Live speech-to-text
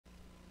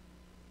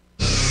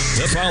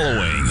The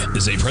following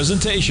is a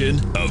presentation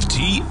of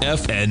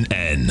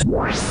TFNN.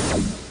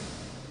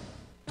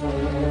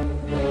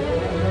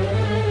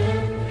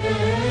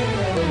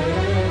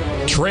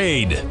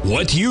 Trade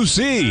what you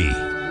see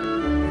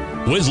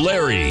with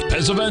Larry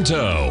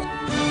Pesavento.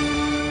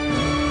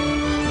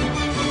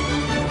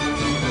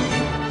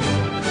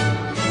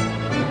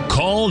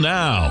 Call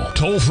now,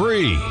 toll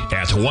free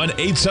at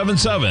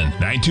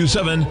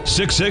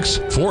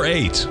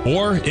 1-877-927-6648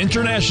 or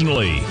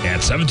internationally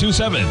at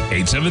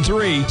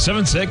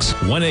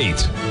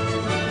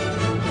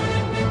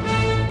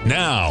 727-873-7618.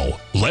 Now,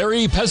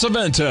 Larry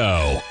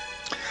Pesavento.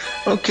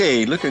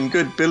 Okay, looking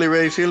good, Billy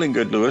Ray, feeling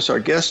good, Lewis. Our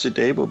guest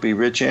today will be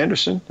Rich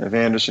Anderson of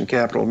Anderson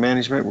Capital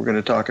Management. We're going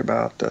to talk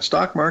about the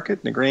stock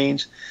market, the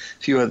grains,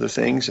 a few other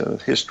things,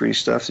 history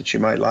stuff that you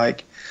might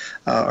like.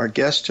 Our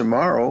guest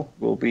tomorrow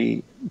will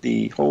be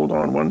hold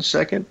on one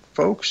second,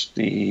 folks,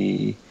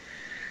 the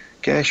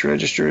cash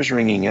register is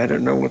ringing. I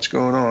don't know what's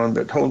going on,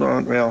 but hold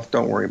on. Well,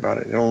 don't worry about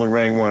it. It only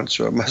rang once,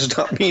 so it must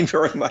not mean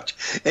very much.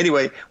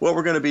 Anyway, what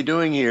we're going to be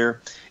doing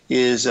here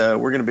is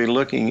we're going to be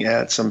looking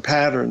at some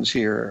patterns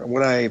here.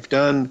 What I've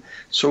done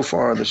so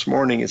far this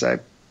morning is I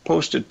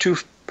posted two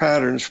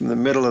patterns from the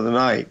middle of the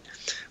night.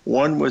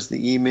 One was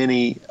the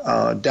E-mini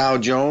Dow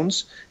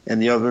Jones,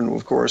 and the other one,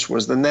 of course,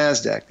 was the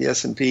NASDAQ. The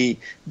S&P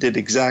did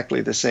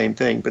exactly the same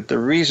thing. But the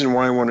reason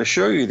why I want to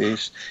show you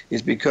this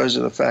is because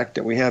of the fact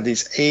that we have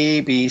these A,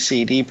 B,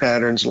 C, D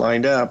patterns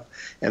lined up,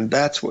 and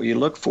that's what you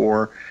look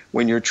for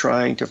when you're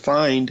trying to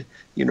find,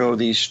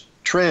 these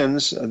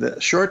trends, the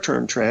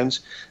short-term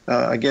trends,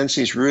 against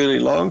these really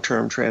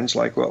long-term trends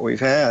like what we've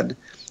had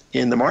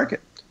in the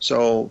market.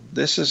 So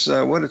this is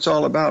what it's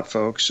all about,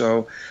 folks.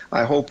 So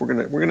I hope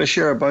we're gonna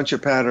share a bunch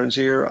of patterns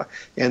here,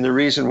 and the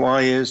reason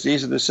why is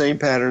these are the same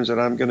patterns that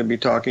I'm going to be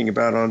talking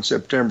about on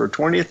September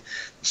 20th.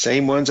 The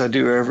same ones I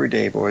do every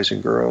day, boys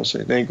and girls.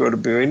 It ain't going to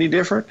be any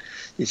different.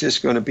 It's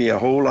just going to be a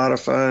whole lot of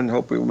fun.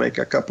 Hope we'll make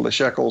a couple of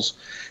shekels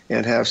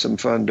and have some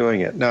fun doing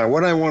it. Now,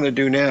 what I want to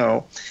do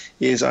now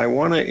is I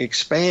want to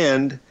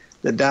expand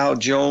the Dow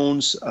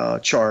Jones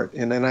chart,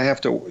 and then I have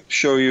to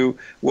show you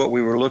what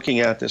we were looking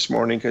at this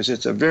morning because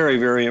it's a very,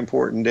 very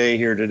important day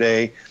here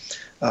today.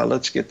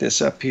 Let's get this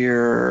up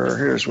here.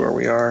 Here's where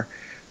we are.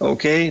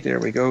 Okay, there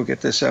we go. Get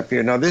this up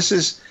here. Now, this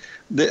is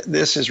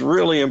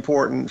really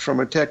important from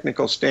a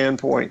technical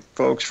standpoint,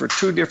 folks, for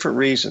two different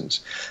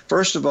reasons.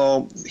 First of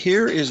all,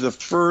 here is the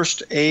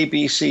first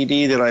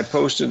ABCD that I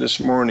posted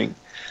this morning.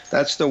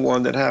 That's the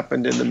one that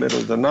happened in the middle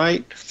of the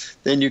night.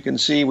 Then you can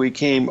see we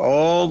came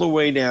all the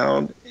way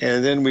down,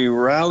 and then we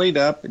rallied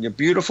up, and a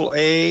beautiful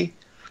A,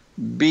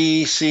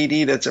 B, C,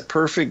 D. That's a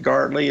perfect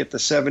Gartley at the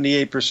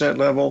 78%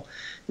 level.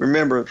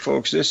 Remember,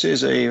 folks, this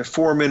is a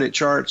 4-minute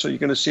chart, so you're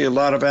going to see a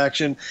lot of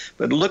action.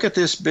 But look at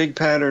this big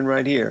pattern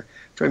right here.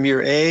 From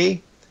your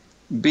A,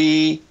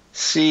 B,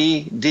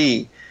 C,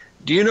 D.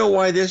 Do you know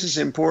why this is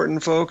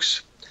important,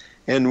 folks,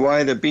 and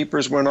why the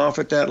beepers went off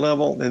at that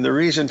level? And the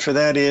reason for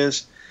that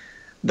is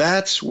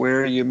that's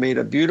where you made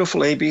a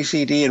beautiful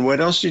ABCD. And what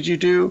else did you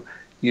do?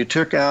 You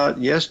took out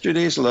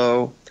yesterday's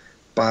low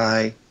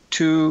by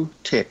 2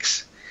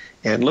 ticks.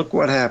 And look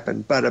what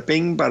happened. Bada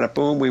bing, bada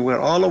boom. We went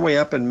all the way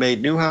up and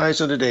made new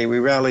highs of the day. We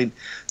rallied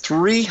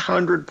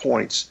 300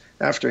 points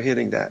after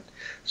hitting that.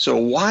 So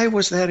why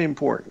was that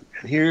important?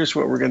 And here's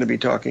what we're going to be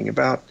talking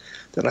about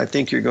that I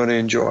think you're going to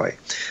enjoy.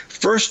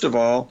 First of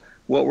all,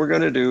 what we're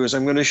going to do is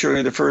I'm going to show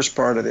you the first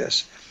part of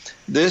this.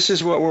 This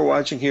is what we're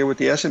watching here with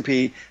the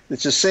S&P.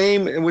 It's the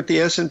same with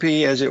the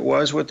S&P as it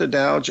was with the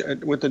Dow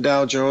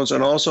Jones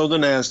and also the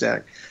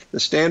NASDAQ. The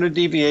standard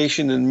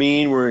deviation and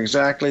mean were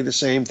exactly the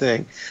same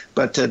thing.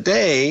 But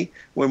today,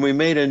 when we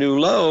made a new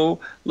low,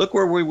 look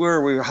where we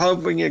were. We were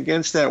hovering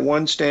against that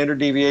one standard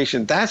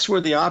deviation. That's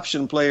where the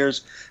option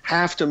players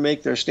have to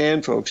make their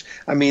stand, folks.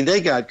 I mean,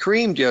 they got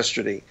creamed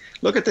yesterday.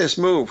 Look at this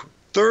move.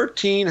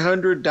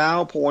 1,300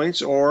 Dow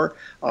points or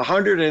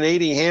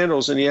 180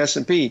 handles in the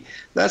S&P.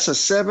 That's the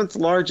 7th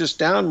largest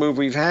down move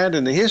we've had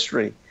in the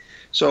history.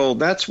 So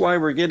that's why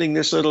we're getting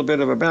this little bit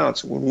of a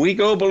bounce. When we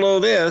go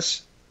below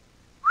this,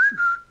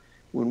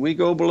 and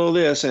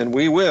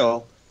we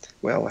will,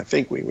 well, I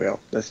think we will.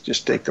 Let's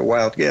just take the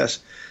wild guess.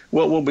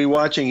 What we'll be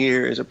watching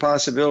here is a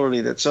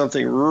possibility that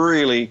something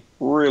really,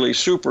 really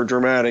super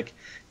dramatic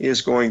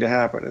is going to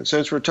happen. And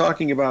since we're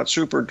talking about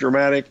super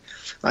dramatic,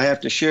 I have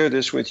to share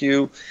this with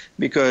you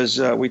because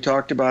we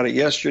talked about it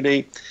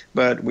yesterday,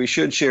 but we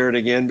should share it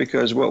again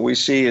because what we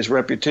see is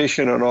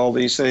repetition on all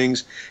these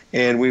things,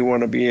 and we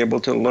want to be able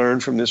to learn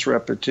from this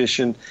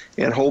repetition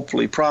and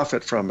hopefully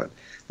profit from it.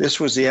 This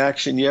was the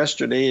action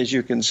yesterday. As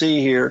you can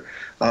see here,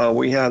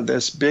 we had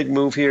this big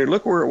move here.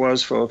 Look where it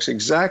was, folks.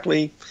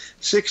 Exactly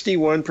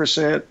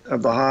 61%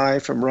 of the high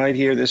from right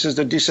here. This is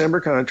the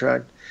December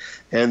contract.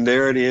 And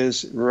there it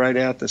is right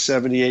at the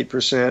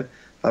 78%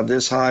 of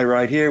this high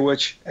right here,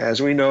 which,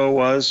 as we know,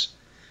 was,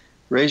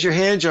 raise your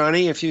hand,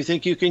 Johnny, if you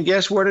think you can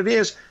guess what it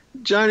is.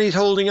 Johnny's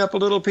holding up a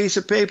little piece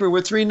of paper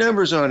with 3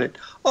 numbers on it.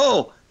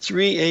 Oh,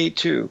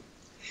 382.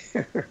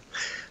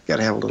 got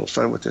to have a little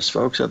fun with this,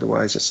 folks.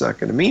 Otherwise, it's not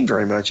going to mean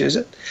very much, is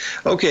it?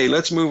 Okay,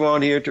 let's move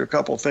on here to a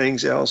couple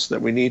things else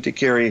that we need to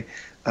carry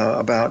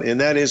about, and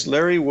that is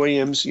Larry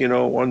Williams,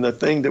 on the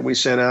thing that we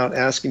sent out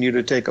asking you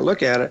to take a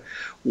look at it.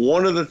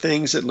 One of the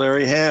things that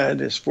Larry had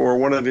is for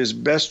one of his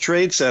best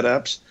trade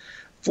setups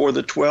for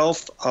the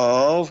 12th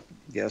of,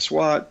 guess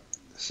what,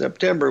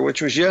 September,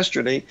 which was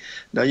yesterday.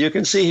 Now you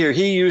can see here,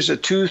 he used a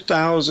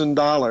 $2,000,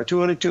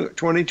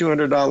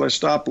 $2,200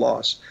 stop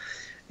loss.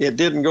 It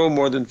didn't go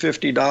more than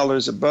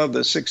 $50 above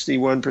the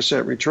 61%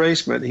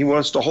 retracement. He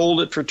wants to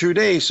hold it for 2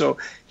 days, so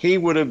he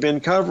would have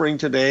been covering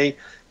today,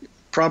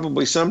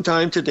 probably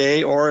sometime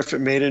today, or if it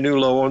made a new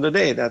low on the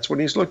day. That's what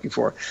he's looking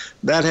for.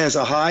 That has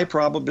a high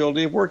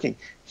probability of working.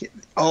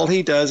 All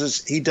he does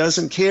is he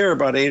doesn't care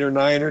about 8 or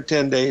 9 or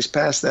 10 days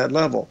past that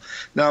level.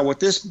 Now, with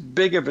this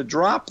big of a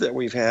drop that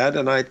we've had,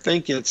 and I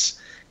think it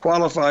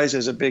qualifies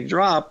as a big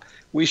drop,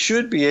 we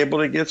should be able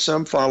to get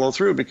some follow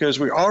through, because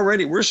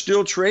we're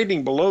still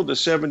trading below the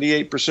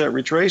 78%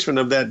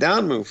 retracement of that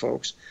down move,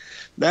 folks.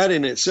 That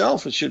in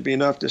itself, it should be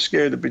enough to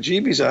scare the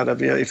bejeebies out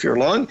of you if you're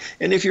long.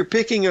 And if you're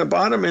picking a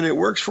bottom and it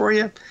works for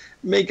you,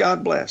 may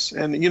God bless.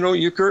 And,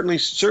 you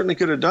certainly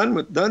could have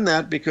done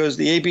that, because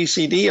the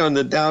ABCD on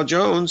the Dow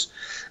Jones,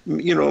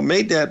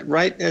 made that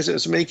right as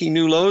it's making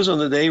new lows on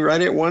the day,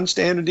 right at 1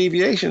 standard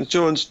deviation.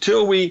 So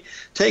until we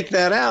take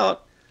that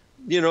out,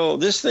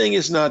 this thing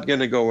is not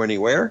going to go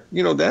anywhere.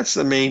 That's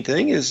the main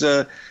thing, is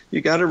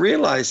you got to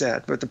realize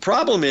that. But the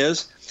problem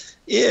is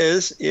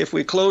if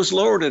we close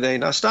lower today.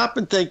 Now stop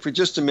and think for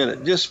just a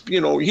minute. Just,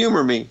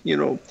 humor me.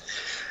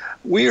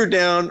 We are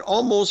down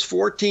almost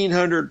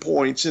 1,400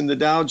 points in the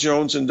Dow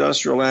Jones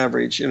Industrial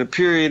Average in a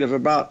period of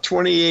about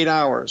 28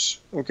 hours,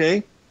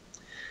 okay?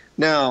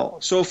 Now,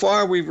 so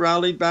far we've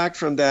rallied back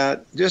from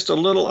that just a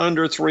little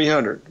under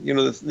 300.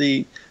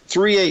 The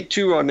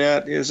 382 on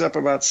that is up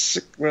about it's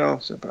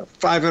about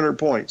 500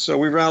 points. So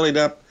we rallied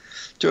up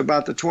to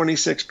about the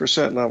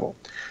 26% level.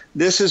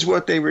 This is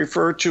what they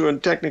refer to in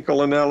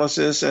technical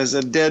analysis as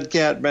a dead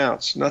cat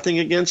bounce. Nothing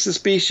against the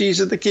species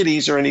of the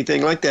kitties or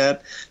anything like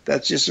that.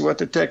 That's just what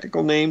the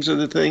technical names are,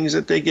 the things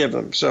that they give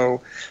them. So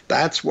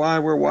that's why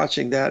we're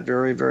watching that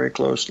very, very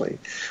closely.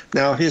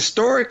 Now,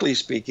 historically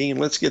speaking,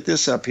 let's get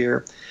this up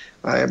here.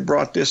 I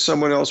brought this.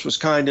 Someone else was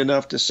kind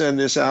enough to send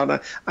this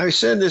out. I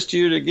send this to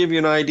you to give you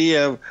an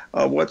idea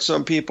of what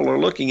some people are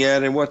looking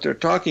at and what they're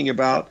talking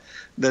about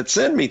that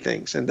send me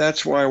things. And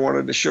that's why I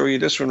wanted to show you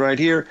this one right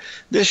here.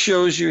 This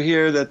shows you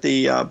here that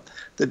the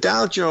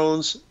Dow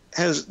Jones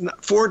has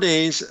 4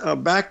 days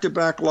of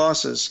back-to-back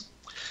losses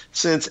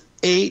since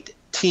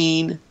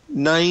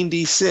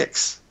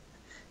 1896.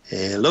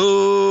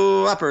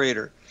 Hello,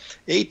 operator.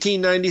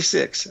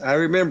 1896. I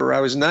remember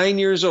I was 9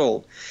 years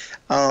old.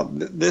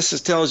 This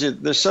tells you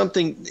there's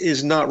something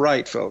is not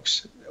right,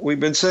 folks. We've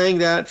been saying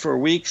that for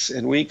weeks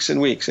and weeks and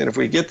weeks. And if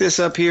we get this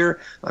up here,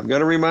 I'm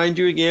going to remind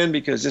you again,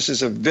 because this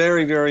is a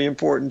very, very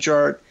important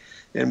chart,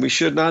 and we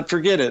should not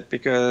forget it,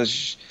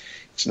 because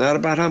it's not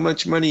about how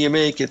much money you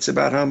make. It's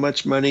about how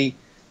much money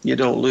you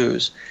don't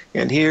lose.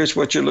 And here's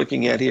what you're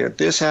looking at here.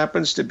 This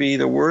happens to be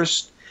the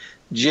worst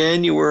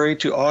January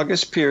to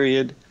August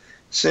period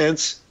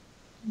since,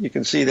 you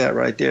can see that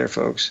right there,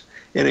 folks.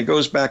 And it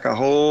goes back a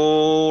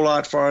whole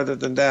lot farther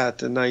than that,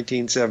 to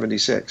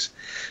 1976.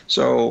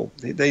 So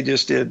they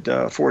just did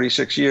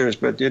 46 years,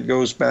 but it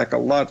goes back a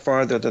lot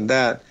farther than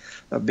that,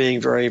 of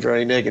being very,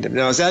 very negative.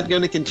 Now, is that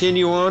going to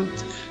continue on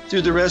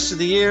through the rest of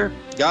the year?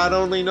 God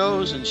only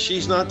knows, and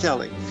she's not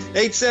telling.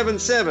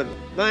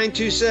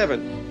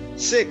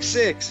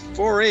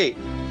 877-927-6648.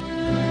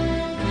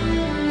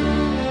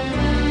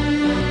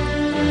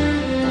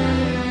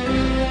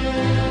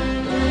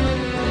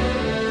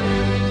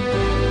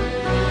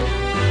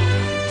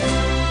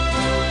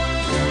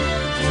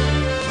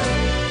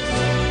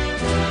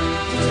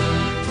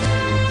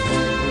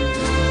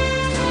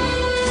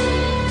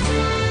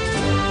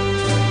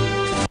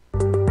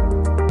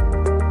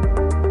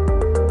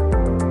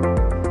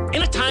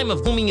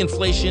 Of booming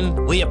inflation,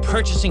 where your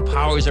purchasing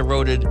power is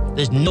eroded,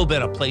 there's no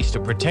better place to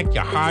protect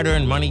your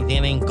hard-earned money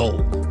than in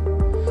gold.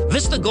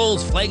 Vista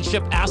Gold's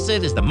flagship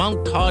asset is the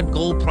Mount Todd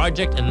Gold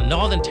Project in the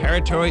Northern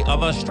Territory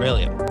of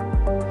Australia.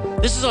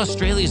 This is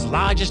Australia's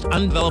largest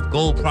undeveloped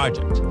gold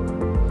project.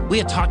 We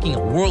are talking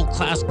a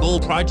world-class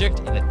gold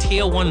project in a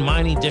Tier 1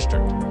 mining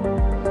district.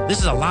 This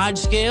is a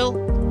large-scale,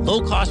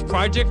 low-cost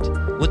project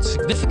with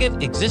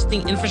significant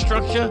existing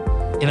infrastructure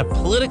in a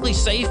politically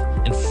safe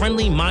and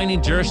friendly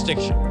mining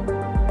jurisdiction.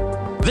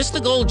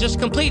 Vista Gold just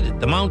completed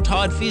the Mount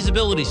Todd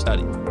feasibility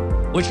study,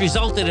 which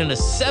resulted in a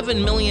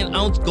 7 million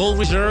ounce gold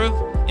reserve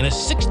and a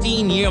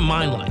 16-year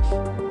mine life.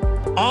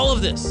 All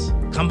of this,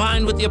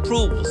 combined with the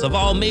approvals of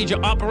all major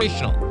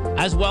operational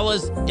as well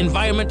as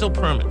environmental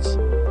permits.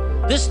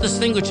 This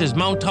distinguishes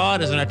Mount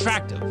Todd as an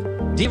attractive,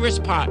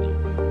 de-risk partner,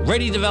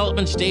 ready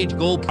development stage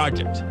gold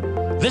project.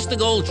 Vista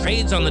Gold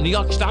trades on the New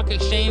York Stock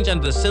Exchange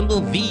under the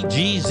symbol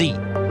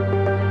VGZ.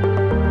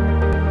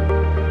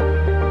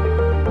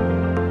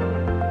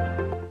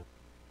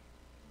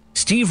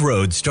 Steve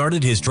Rhodes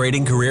started his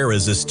trading career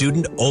as a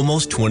student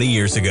almost 20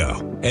 years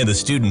ago, and the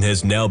student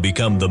has now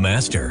become the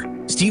master.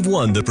 Steve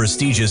won the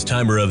prestigious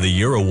Timer of the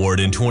Year award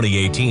in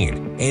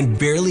 2018 and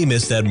barely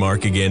missed that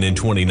mark again in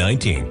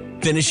 2019,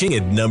 finishing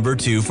at number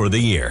 2 for the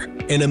year.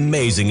 An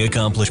amazing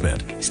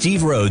accomplishment.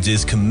 Steve Rhodes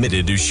is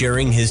committed to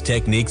sharing his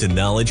techniques and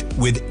knowledge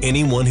with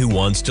anyone who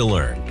wants to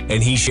learn,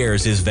 and he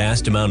shares his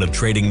vast amount of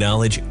trading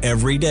knowledge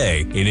every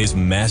day in his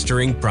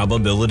Mastering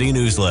Probability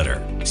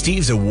newsletter.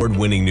 Steve's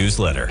award-winning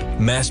newsletter,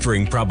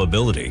 Mastering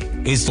Probability,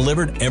 is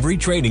delivered every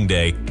trading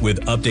day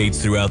with updates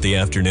throughout the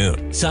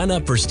afternoon. Sign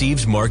up for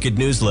Steve's market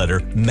newsletter,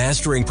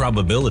 Mastering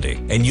Probability,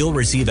 and you'll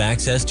receive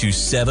access to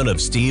 7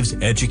 of Steve's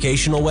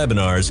educational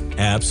webinars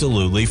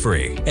absolutely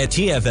free. At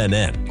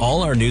TFNN,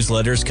 all our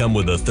newsletters come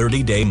with a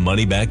 30-day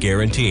money-back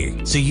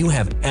guarantee, so you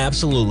have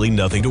absolutely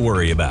nothing to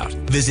worry about.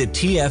 Visit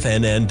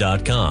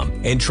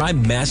TFNN.com and try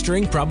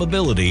Mastering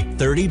Probability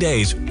 30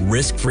 days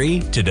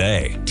risk-free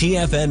today.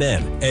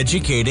 TFNN,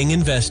 educating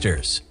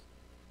investors.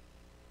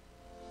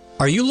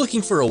 Are you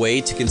looking for a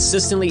way to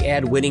consistently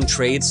add winning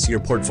trades to your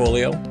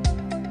portfolio?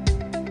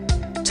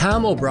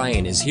 Tom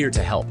O'Brien is here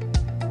to help.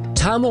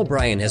 Tom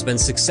O'Brien has been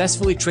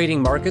successfully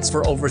trading markets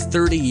for over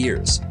 30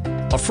 years.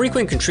 A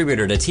frequent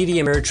contributor to TD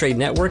Ameritrade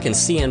Network and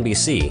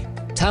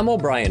CNBC, Tom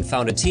O'Brien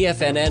founded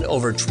TFNN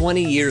over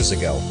 20 years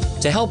ago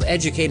to help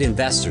educate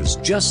investors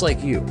just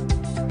like you.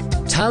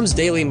 Tom's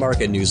daily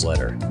market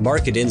newsletter,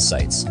 Market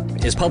Insights,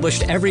 is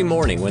published every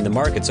morning when the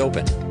market's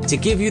open to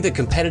give you the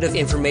competitive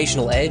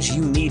informational edge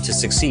you need to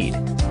succeed.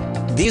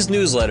 These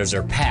newsletters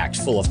are packed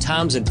full of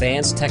Tom's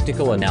advanced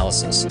technical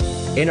analysis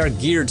and are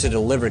geared to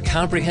deliver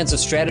comprehensive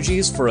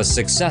strategies for a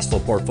successful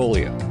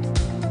portfolio.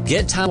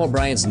 Get Tom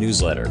O'Brien's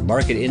newsletter,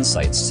 Market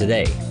Insights,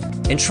 today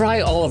and try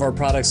all of our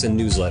products and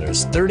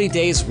newsletters 30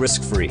 days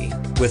risk-free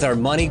with our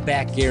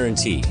money-back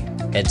guarantee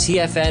at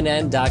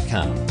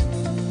TFNN.com.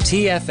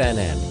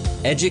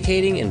 TFNN,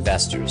 educating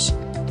investors.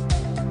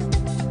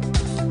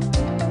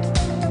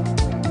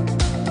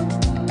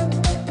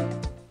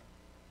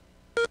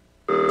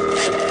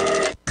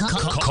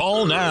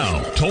 Call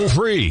now, toll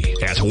free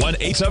at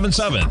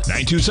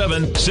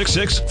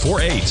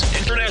 1-877-927-6648.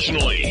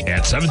 Internationally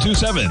at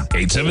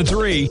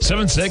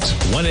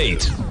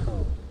 727-873-7618.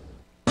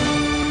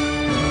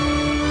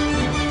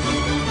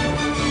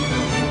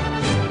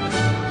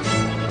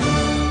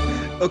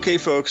 Okay,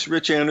 folks,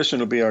 Rich Anderson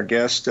will be our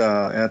guest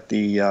at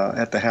the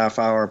half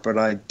hour, but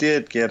I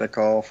did get a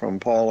call from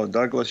Paula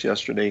Douglas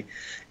yesterday,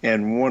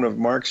 and one of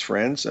Mark's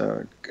friends.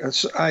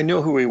 I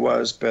knew who he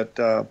was, but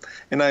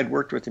and I'd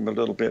worked with him a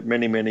little bit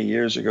many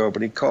years ago,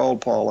 but he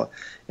called Paula,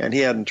 and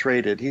he hadn't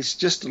traded. He's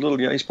just a little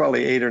young. He's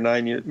probably 8 or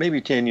 9 years,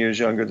 maybe 10 years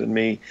younger than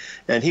me,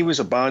 and he was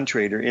a bond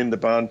trader in the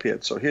bond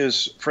pit, so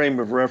his frame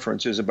of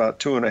reference is about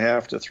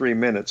 2.5 to 3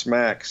 minutes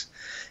max.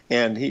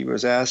 And he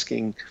was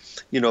asking,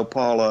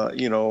 Paula,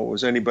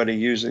 was anybody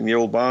using the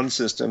old bond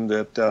system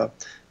that, that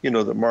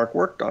Mark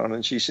worked on?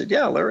 And she said,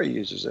 yeah, Larry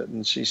uses it.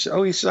 And she said,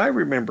 he said, I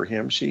remember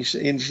him. She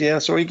said, yeah,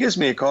 so he gives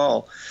me a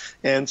call.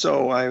 And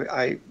so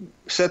I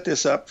set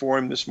this up for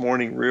him this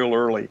morning real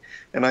early.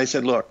 And I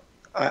said, look,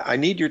 I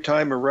need your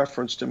time of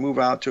reference to move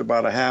out to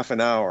about a half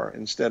an hour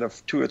instead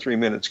of 2 or 3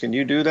 minutes. Can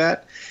you do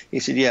that? He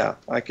said, yeah,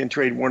 I can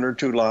trade 1 or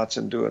 2 lots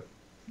and do it.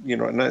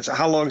 And I said,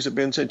 how long has it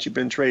been since you've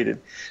been trading?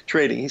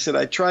 He said,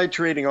 I tried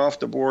trading off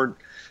the board,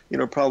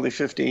 probably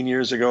 15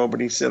 years ago,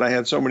 but he said, I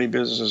had so many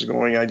businesses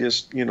going, I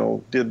just,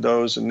 did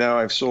those, and now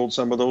I've sold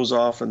some of those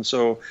off, and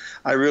so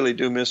I really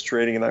do miss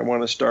trading, and I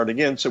want to start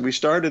again. So we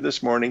started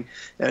this morning,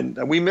 and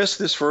we missed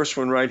this first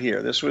one right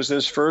here. This was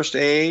this first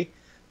A,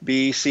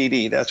 B, C,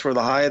 D. That's where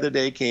the high of the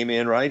day came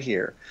in right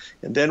here.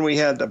 And then we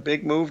had the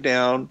big move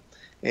down.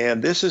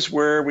 And this is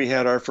where we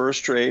had our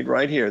first trade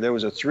right here. There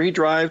was a 3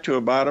 drive to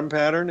a bottom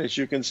pattern. As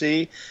you can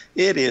see,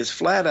 it is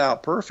flat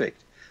out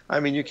perfect.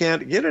 I mean, you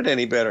can't get it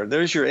any better.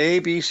 There's your A,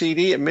 B, C,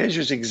 D. It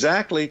measures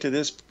exactly to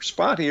this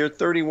spot here,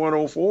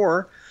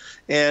 3104.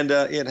 And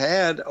it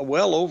had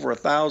well over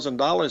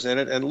 $1,000 in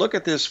it. And look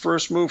at this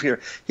first move here.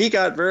 He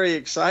got very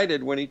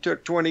excited when he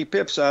took 20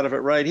 pips out of it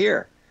right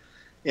here.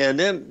 And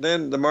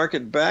then the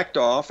market backed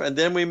off. And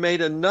then we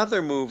made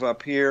another move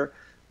up here,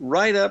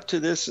 right up to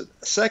this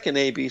second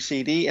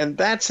ABCD, and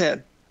that's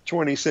had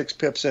 26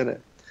 pips in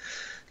it.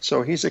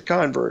 So he's a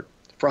convert.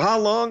 For how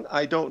long?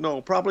 I don't know.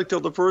 Probably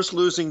till the first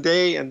losing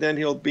day, and then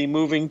he'll be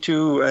moving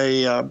to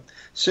a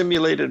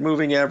simulated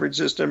moving average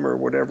system or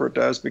whatever it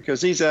does,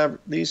 because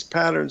these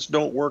patterns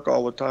don't work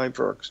all the time,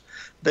 folks.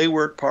 They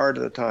work part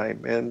of the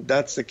time, and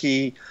that's the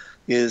key.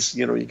 Is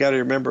you got to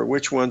remember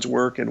which ones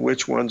work and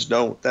which ones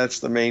don't.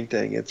 That's the main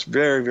thing. It's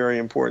very, very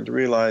important to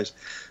realize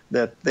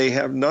that they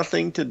have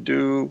nothing to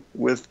do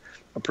with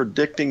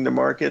predicting the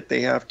market. They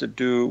have to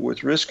do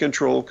with risk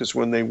control, because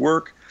when they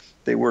work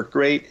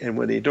great, and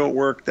when they don't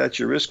work, that's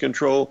your risk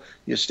control.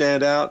 You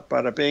stand out,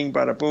 bada bing,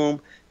 bada boom,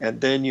 and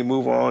then you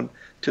move on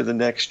to the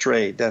next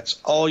trade.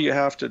 That's all you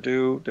have to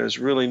do. There's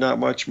really not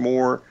much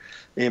more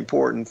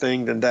important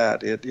thing than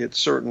that. It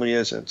certainly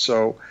isn't.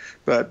 So,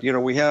 but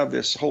we have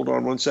this. Hold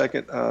on one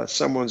second.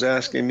 Someone's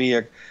asking me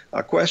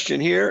a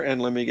question here,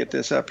 and let me get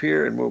this up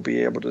here, and we'll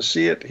be able to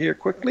see it here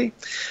quickly.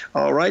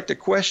 All right. The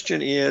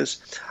question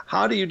is,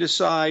 how do you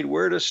decide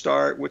where to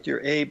start with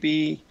your A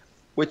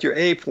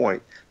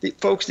point?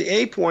 Folks, the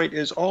A point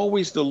is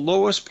always the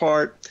lowest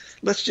part.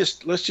 Let's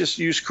just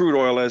use crude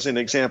oil as an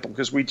example,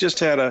 because we just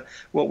had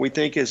what we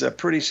think is a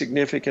pretty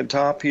significant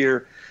top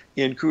here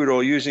in crude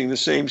oil using the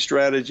same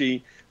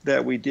strategy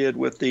that we did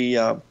with the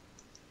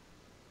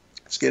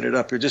let's get it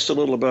up here, just a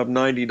little above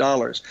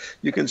 $90.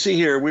 You can see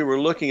here we were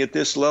looking at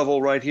this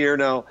level right here.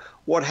 Now,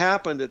 what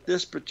happened at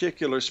this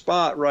particular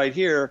spot right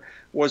here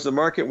was the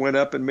market went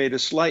up and made a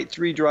slight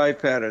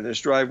 3-drive pattern. There's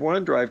drive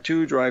 1, drive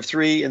 2, drive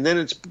 3, and then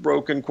it's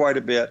broken quite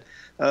a bit,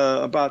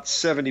 about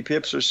 70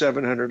 pips or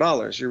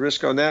 $700. Your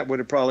risk on that would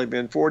have probably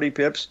been 40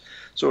 pips,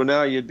 so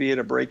now you'd be at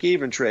a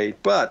break-even trade.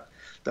 But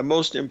the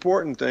most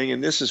important thing,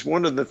 and this is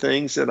one of the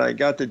things that I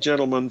got the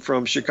gentleman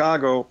from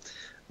Chicago,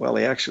 well,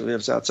 he actually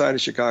lives outside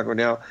of Chicago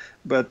now,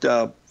 but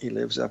he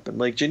lives up in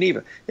Lake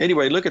Geneva.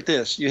 Anyway, look at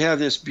this. You have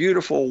this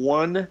beautiful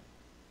 1,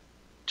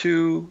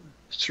 2,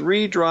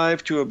 3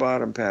 drive to a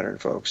bottom pattern,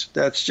 folks.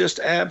 That's just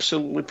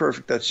absolutely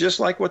perfect. That's just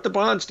like what the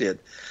bonds did.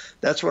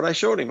 That's what I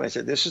showed him. I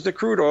said, this is the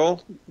crude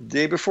oil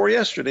day before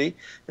yesterday,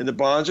 and the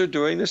bonds are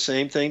doing the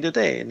same thing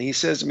today. And he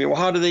says to me, well,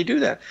 how do they do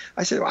that?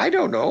 I said, well, I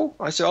don't know.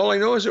 I said, all I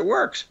know is it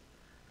works.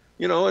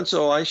 And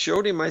so I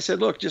showed him, I said,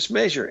 look, just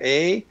measure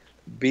A,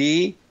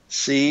 B,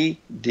 C,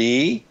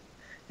 D,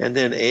 and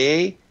then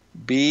A,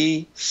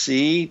 B,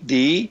 C,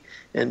 D,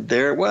 and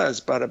there it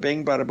was. Bada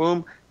bing, bada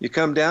boom. You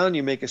come down,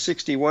 you make a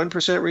 61%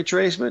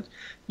 retracement.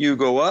 You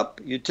go up,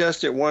 you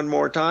test it one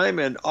more time,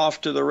 and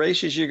off to the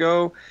races you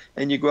go,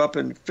 and you go up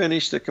and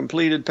finish the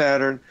completed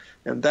pattern.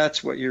 And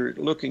that's what you're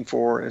looking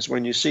for, is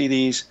when you see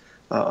these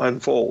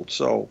unfold.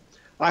 So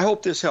I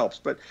hope this helps.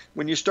 But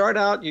when you start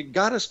out, you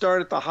got to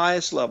start at the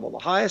highest level. The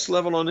highest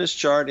level on this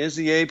chart is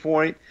the A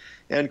point.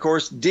 And, of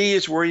course, D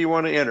is where you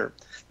want to enter.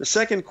 The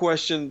second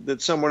question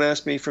that someone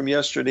asked me from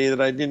yesterday that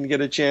I didn't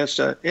get a chance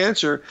to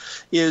answer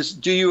is,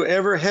 do you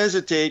ever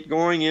hesitate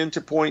going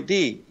into point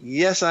D?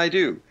 Yes, I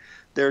do.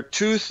 There are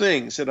two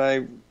things that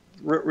I've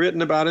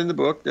written about in the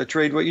book, the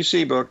Trade What You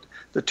See book.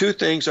 The two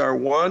things are,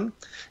 one,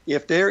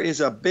 if there is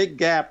a big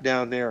gap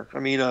down there, I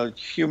mean a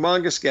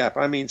humongous gap,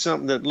 I mean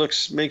something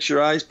that makes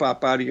your eyes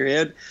pop out of your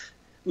head.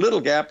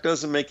 Little gap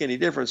doesn't make any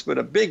difference, but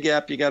a big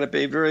gap, you got to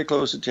pay very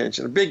close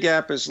attention. A big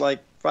gap is like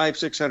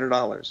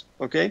 $500-600,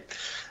 okay?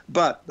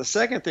 But the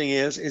second thing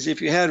is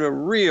if you had a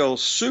real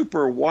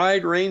super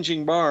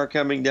wide-ranging bar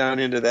coming down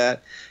into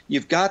that,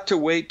 you've got to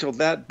wait till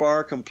that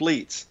bar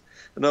completes.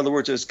 In other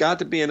words, there's got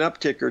to be an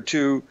uptick or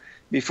two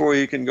before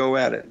you can go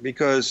at it,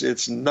 because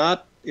it's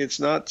not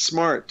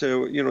smart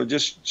to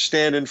just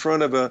stand in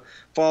front of a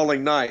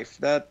falling knife.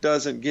 That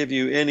doesn't give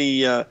you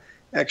any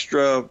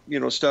extra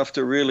stuff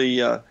to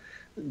really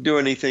do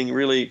anything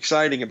really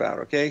exciting about.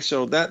 Okay,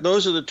 so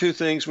those are the two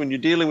things when you're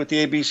dealing with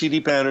the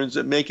ABCD patterns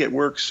that make it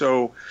work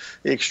so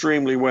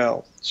extremely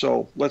well.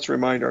 So let's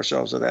remind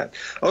ourselves of that.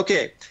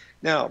 Okay.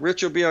 Now,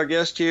 Rich will be our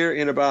guest here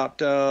in about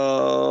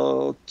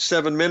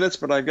 7 minutes,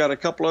 but I've got a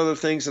couple other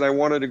things that I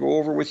wanted to go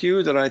over with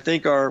you that I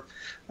think are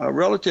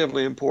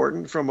relatively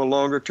important from a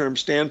longer-term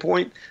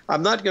standpoint.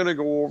 I'm not going to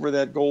go over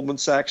that Goldman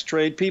Sachs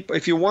trade. People,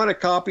 if you want a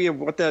copy of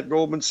what that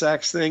Goldman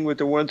Sachs thing with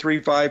the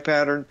 135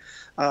 pattern,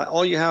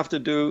 all you have to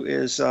do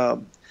is,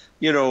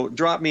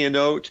 drop me a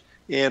note,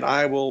 and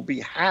I will be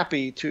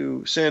happy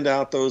to send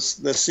out the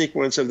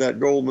sequence of that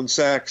Goldman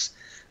Sachs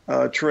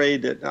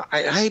trade. That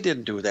I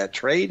didn't do that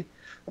trade.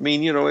 I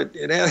mean,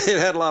 it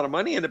had a lot of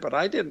money in it, but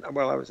I didn't.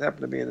 Well, I was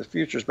happened to be in the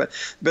futures, but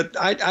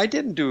I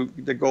didn't do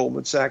the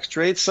Goldman Sachs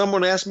trade.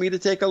 Someone asked me to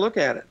take a look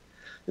at it,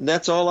 and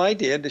that's all I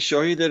did, to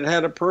show you that it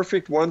had a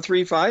perfect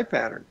 135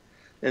 pattern,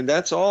 and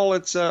that's all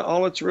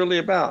it's really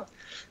about.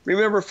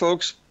 Remember,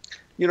 folks,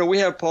 we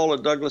have Paula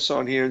Douglas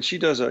on here, and she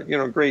does a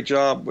great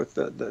job with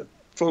the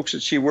folks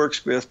that she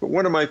works with. But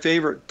one of my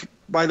favorite,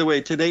 by the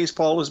way, today's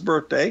Paula's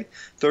birthday,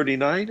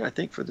 39, I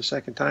think, for the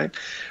second time.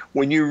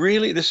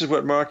 This is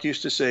what Mark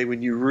used to say,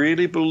 when you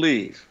really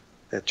believe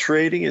that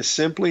trading is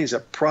simply a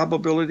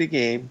probability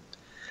game,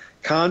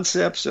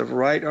 concepts of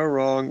right or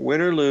wrong,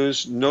 win or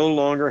lose, no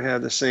longer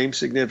have the same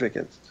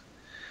significance.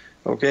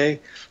 Okay?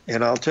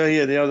 And I'll tell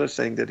you the other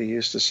thing that he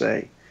used to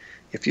say.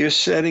 If you're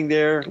sitting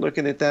there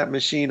looking at that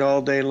machine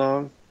all day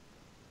long,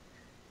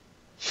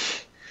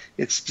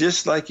 it's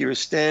just like you're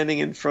standing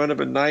in front of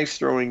a knife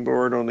throwing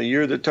board, only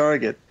you're the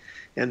target,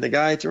 and the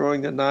guy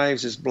throwing the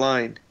knives is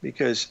blind,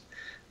 because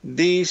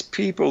these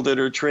people that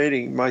are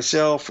trading,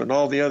 myself and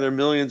all the other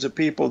millions of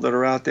people that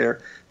are out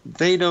there,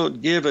 they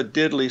don't give a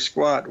diddly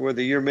squat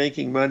whether you're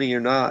making money or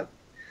not.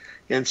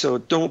 And so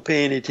don't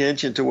pay any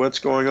attention to what's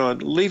going on.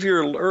 Leave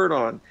your alert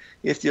on.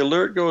 If the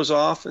alert goes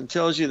off and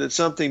tells you that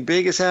something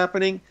big is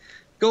happening,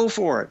 go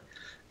for it.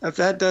 If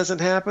that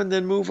doesn't happen,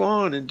 then move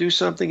on and do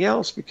something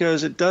else,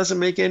 because it doesn't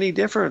make any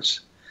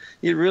difference.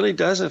 It really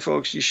doesn't,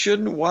 folks. You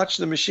shouldn't watch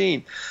the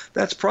machine.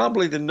 That's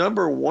probably the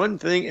number one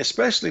thing,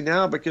 especially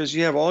now because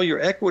you have all your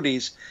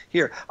equities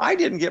here. I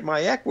didn't get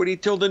my equity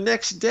till the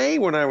next day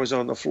when I was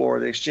on the floor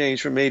of the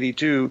exchange from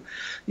 82,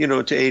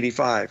 to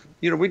 85.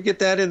 We'd get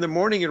that in the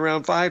morning at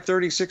around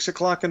 5:30, 6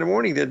 o'clock in the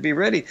morning. They'd be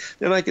ready.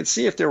 Then I could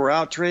see if there were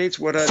out trades,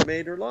 what I'd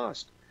made or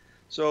lost.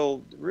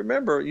 So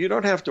remember, you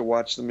don't have to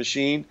watch the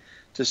machine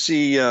to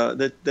see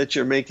that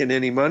you're making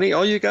any money.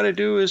 All you got to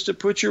do is to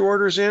put your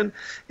orders in.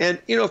 And,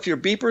 if your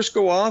beepers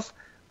go off,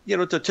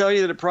 to tell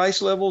you that the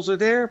price levels are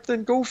there,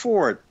 then go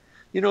for it.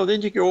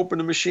 Then you can open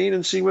the machine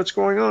and see what's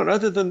going on.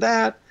 Other than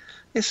that,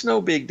 it's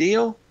no big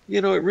deal.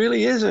 It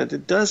really isn't.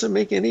 It doesn't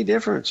make any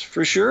difference,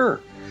 for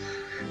sure.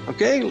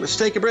 Okay, let's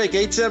take a break.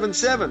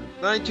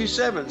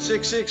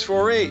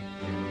 877-927-6648.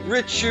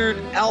 Richard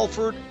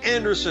Alfred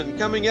Anderson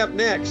coming up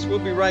next. We'll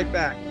be right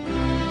back.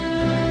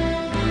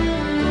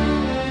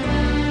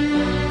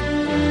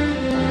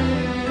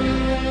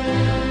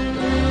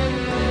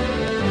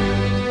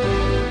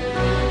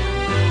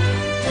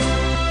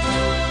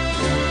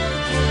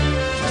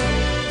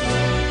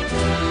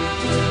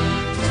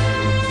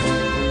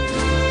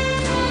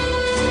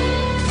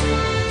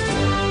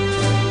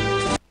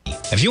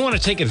 If you want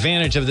to take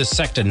advantage of this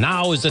sector,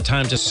 now is the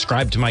time to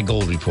subscribe to my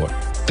Gold Report.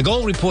 The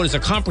Gold Report is a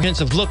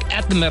comprehensive look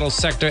at the metal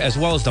sector as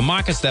well as the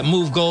markets that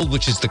move gold,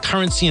 which is the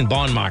currency and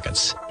bond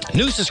markets.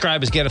 New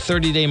subscribers get a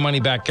 30-day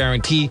money-back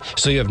guarantee,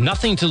 so you have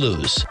nothing to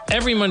lose.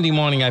 Every Monday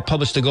morning, I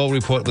publish the Gold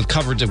Report with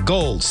coverage of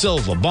gold,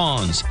 silver,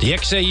 bonds, the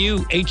XAU,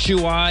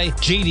 HUI,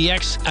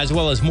 GDX, as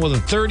well as more than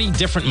 30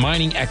 different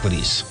mining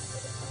equities.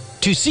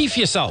 To see for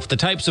yourself the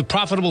types of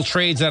profitable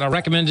trades that are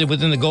recommended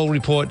within the Gold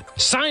Report,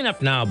 sign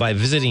up now by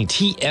visiting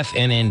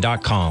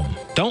TFNN.com.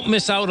 Don't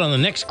miss out on the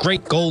next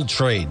great gold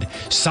trade.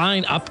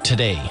 Sign up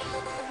today.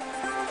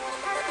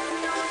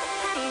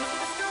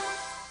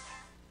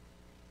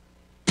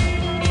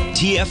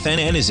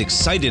 TFNN is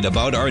excited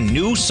about our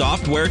new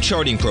software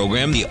charting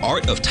program, The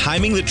Art of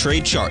Timing the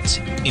Trade Charts.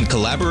 In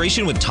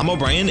collaboration with Tom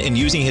O'Brien and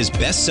using his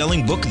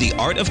best-selling book, The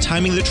Art of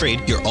Timing the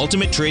Trade, Your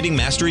Ultimate Trading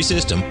Mastery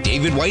System,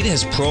 David White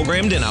has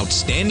programmed an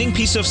outstanding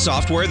piece of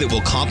software that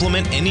will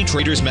complement any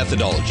trader's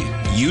methodology.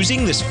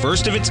 Using this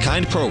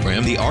first-of-its-kind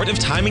program, The Art of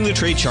Timing the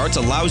Trade Charts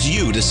allows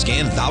you to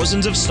scan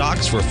thousands of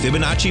stocks for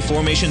Fibonacci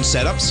formation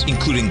setups,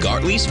 including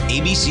Gartley's,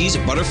 ABC's,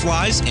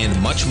 butterflies, and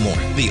much more.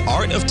 The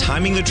Art of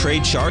Timing the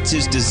Trade Charts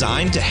is designed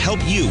to help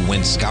you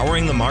when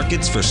scouring the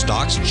markets for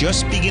stocks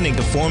just beginning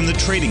to form the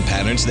trading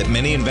patterns that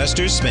many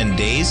investors spend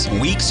days,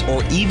 weeks,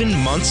 or even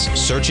months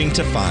searching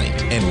to find.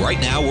 And right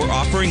now, we're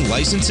offering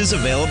licenses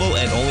available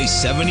at only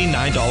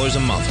 $79 a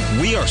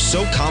month. We are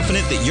so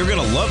confident that you're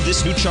going to love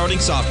this new charting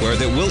software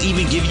that will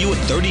even give you a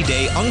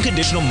 30-day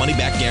unconditional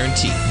money-back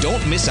guarantee.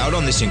 Don't miss out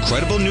on this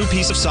incredible new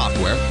piece of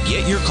software.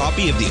 Get your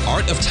copy of The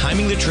Art of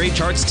Timing the Trade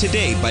Charts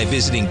today by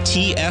visiting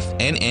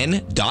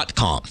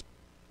TFNN.com.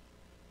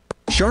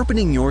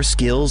 Sharpening your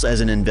skills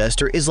as an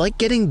investor is like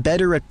getting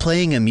better at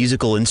playing a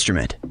musical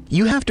instrument.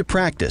 You have to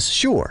practice,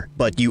 sure,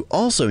 but you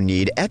also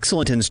need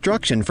excellent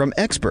instruction from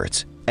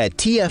experts. At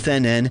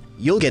TFNN,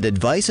 you'll get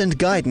advice and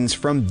guidance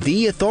from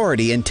the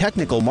authority in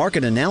technical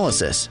market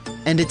analysis.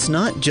 And it's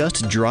not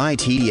just dry,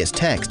 tedious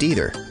text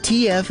either.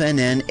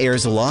 TFNN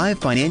airs live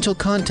financial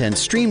content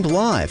streamed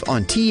live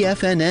on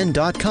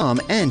TFNN.com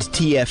and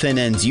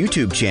TFNN's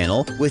YouTube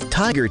channel with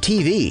Tiger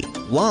TV,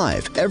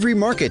 live every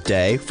market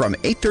day from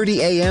 8:30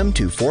 a.m.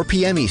 to 4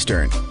 p.m.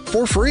 Eastern.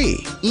 For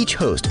free. Each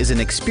host is an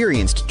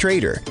experienced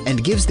trader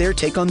and gives their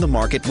take on the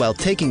market while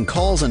taking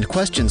calls and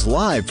questions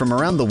live from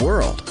around the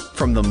world.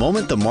 From the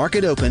moment the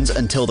market opens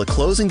until the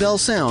closing bell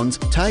sounds,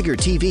 Tiger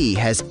TV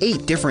has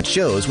 8 different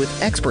shows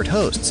with expert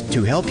hosts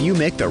to help you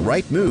make the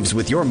right moves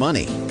with your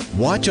money.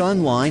 Watch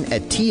online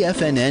at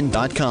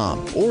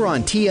TFNN.com or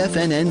on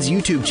TFNN's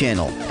YouTube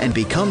channel and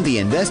become the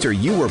investor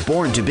you were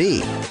born to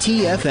be.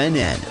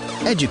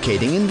 TFNN,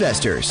 educating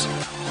investors.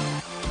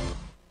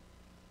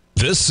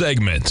 This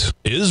segment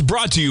is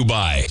brought to you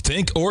by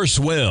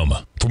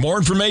Thinkorswim. For more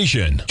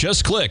information,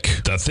 just click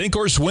the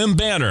Thinkorswim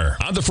banner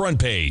on the front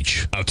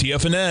page of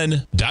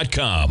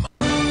TFNN.com.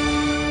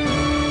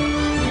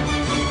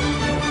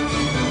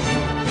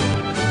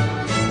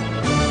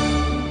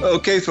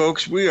 Okay,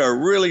 folks, we are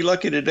really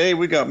lucky today.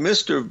 We got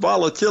Mr.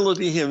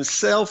 Volatility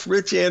himself.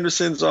 Rich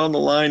Anderson's on the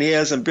line. He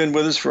hasn't been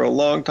with us for a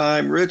long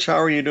time. Rich, how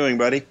are you doing,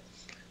 buddy?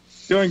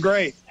 Doing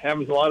great.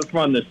 Having a lot of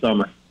fun this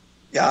summer.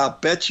 Yeah, I'll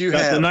bet you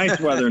have. Got the nice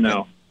weather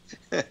now.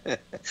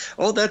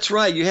 Oh, that's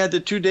right. You had the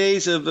 2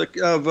 days of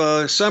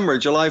summer,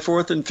 July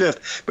 4th and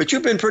 5th. But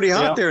you've been pretty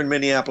hot there in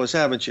Minneapolis,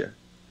 haven't you?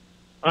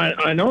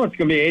 I know it's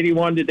going to be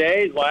 81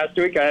 today. Last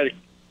week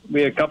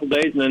we had a couple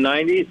days in the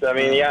 90s. I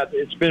mean, yeah,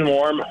 it's been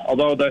warm.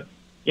 Although the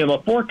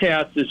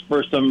forecast is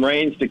for some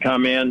rains to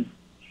come in.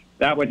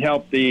 That would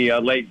help the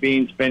late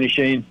beans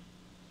finishing.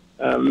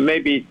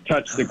 Maybe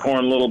touch the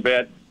corn a little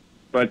bit,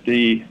 but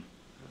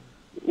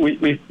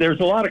there's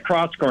a lot of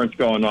cross currents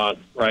going on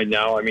right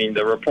now. I mean,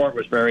 the report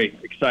was very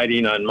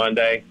exciting on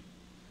Monday,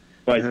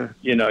 but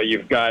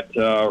you've got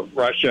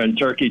Russia and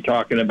Turkey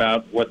talking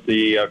about what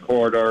the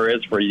corridor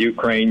is for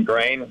Ukraine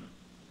grain.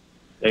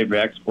 they've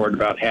exported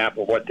about half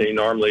of what they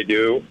normally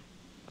do.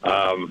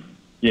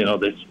 You know,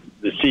 the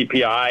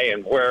CPI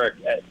and where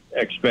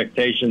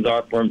expectations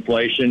are for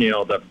inflation. You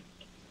know, the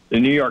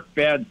New York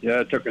Fed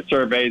took a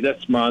survey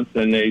this month,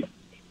 and the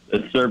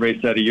survey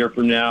said a year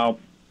from now,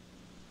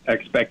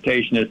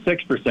 expectation is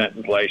 6%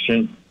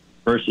 inflation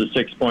versus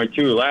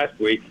 6.2 last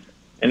week.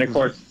 And, of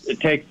course, it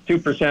takes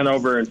 2%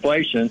 over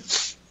inflation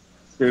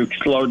to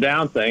slow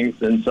down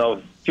things. And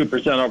so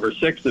 2% over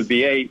 6 would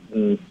be 8.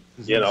 And,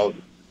 you know,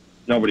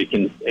 nobody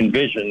can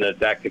envision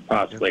that could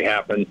possibly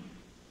happen.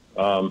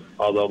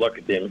 Although look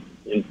at the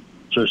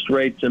interest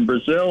rates in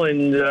Brazil,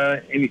 and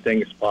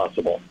anything is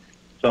possible.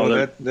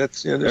 So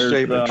that's the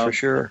understatement for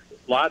sure.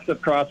 Lots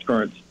of cross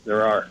currents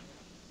there are.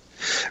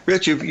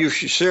 Rich, you've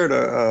shared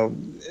a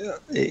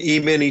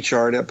E-mini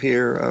chart up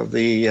here of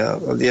the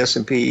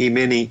S&P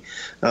E-mini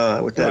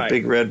with that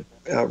big red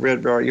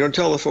bar. You want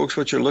to tell the folks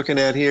what you're looking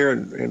at here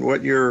and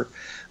what your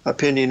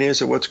opinion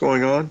is of what's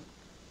going on?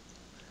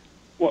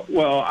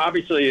 Well,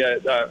 obviously,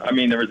 I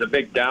mean, there was a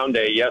big down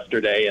day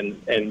yesterday,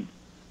 and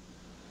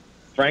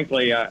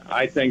frankly,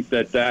 I think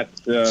that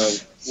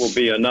will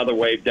be another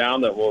wave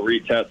down that will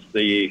retest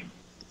the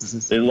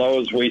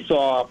lows we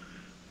saw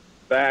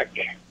back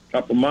a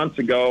couple months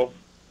ago.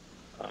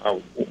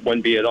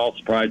 Wouldn't be at all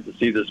surprised to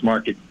see this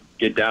market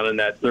get down in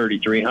that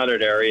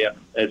 3,300 area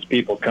as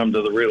people come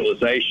to the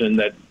realization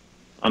that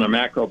on a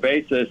macro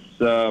basis,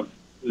 the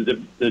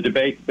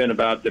debate's been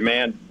about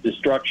demand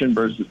destruction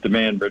versus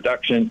demand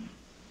reduction.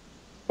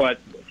 But,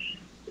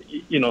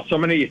 you know, so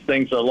many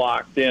things are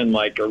locked in,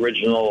 like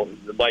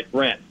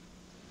rent,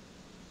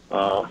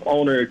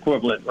 owner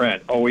equivalent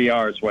rent,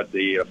 OER is what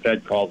the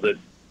Fed calls it.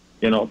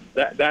 You know,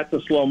 that's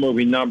a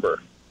slow-moving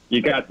number.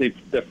 You got the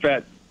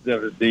Fed,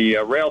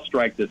 the rail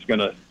strike that's going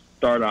to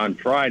start on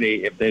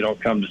Friday if they don't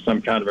come to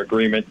some kind of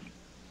agreement,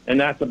 and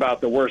that's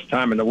about the worst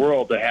time in the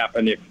world to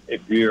happen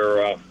if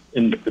you're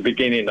in the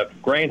beginning of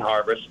grain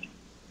harvest.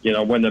 You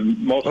know, when the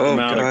most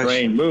amount of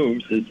grain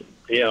moves, is,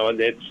 you know,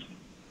 and it's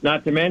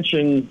not to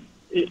mention,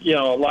 you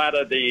know, a lot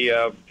of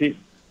the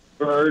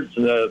birds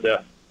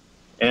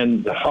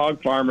and the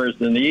hog farmers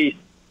in the east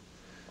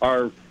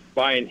are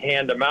buying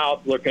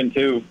hand-to-mouth, looking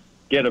to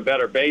get a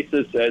better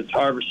basis as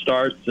harvest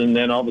starts, and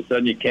then all of a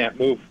sudden you can't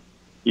move.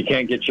 You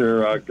can't get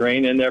your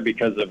grain in there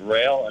because of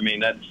rail. I mean,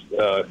 that's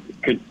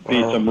could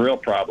be some real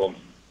problems.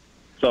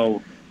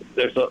 So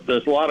there's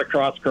a lot of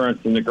cross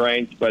currents in the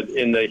grains, but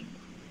in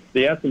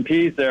the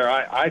S&Ps there,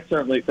 I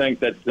certainly think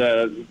that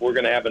we're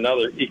going to have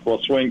another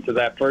equal swing to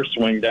that first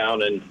swing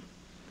down,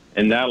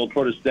 and that'll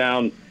put us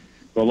down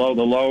below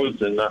the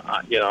lows. And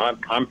you know,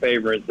 I'm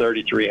favoring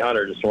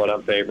 3,300 is what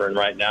I'm favoring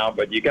right now.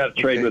 But you got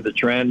to trade with the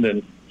trend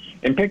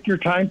and pick your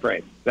time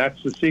frame.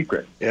 That's the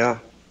secret. Yeah,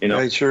 you know,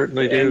 I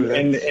certainly do.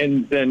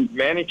 And then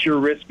manage your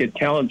risk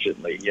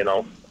intelligently. You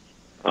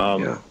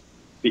know,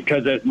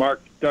 because as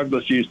Mark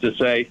Douglas used to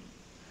say,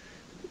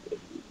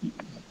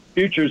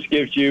 futures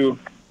gives you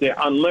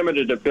the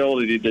unlimited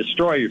ability to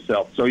destroy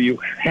yourself. So you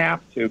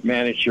have to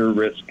manage your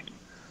risk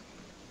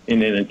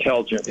in an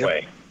intelligent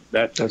way.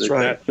 That's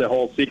right. That's the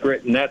whole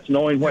secret, and that's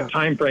knowing what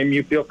time frame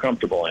you feel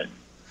comfortable in.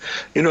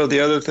 You know,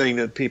 the other thing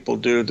that people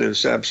do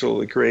that's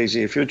absolutely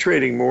crazy, if you're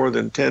trading more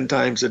than 10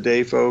 times a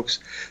day, folks,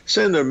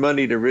 send their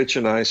money to Rich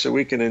and I so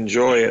we can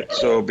enjoy it.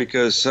 So,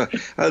 because other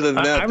than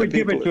that, I would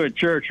give it to a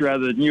church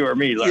rather than you or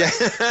me, Larry.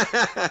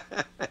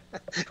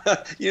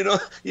 Yeah.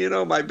 you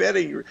know my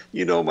betting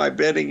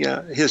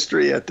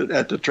history at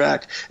the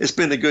track. It's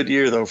been a good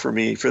year though for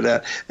me for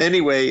that.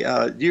 Anyway,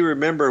 you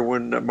remember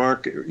when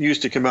Mark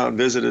used to come out and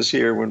visit us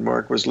here when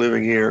Mark was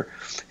living here,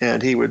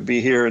 and he would be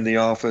here in the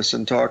office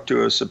and talk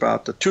to us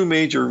about the two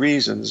major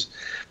reasons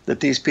that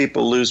these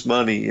people lose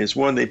money is,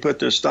 one, they put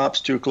their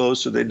stops too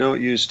close, so they don't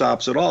use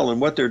stops at all.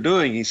 And what they're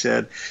doing, he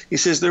says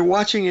they're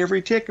watching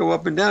every tick go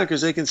up and down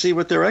because they can see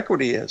what their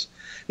equity is.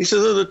 He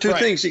says those are the two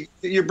things.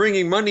 You're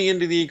bringing money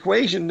into the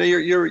equation.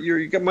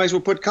 You might as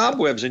well put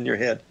cobwebs in your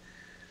head.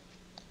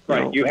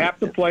 Right. You have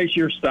to place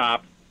your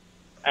stop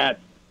at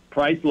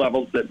price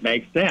levels that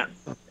make sense.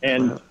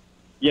 And,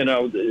 you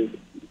know,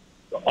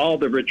 all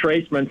the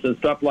retracements and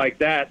stuff like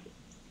that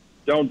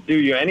don't do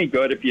you any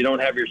good if you don't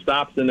have your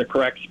stops in the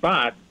correct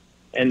spot.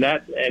 And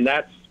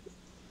that's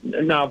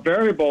now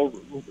variable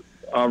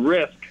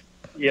risk,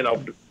 you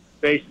know,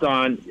 based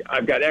on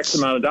I've got X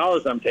amount of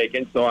dollars I'm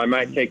taking, so I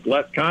might take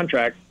less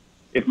contracts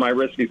if my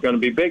risk is going to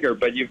be bigger.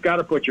 But you've got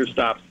to put your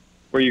stops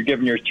where you're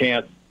giving your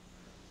chance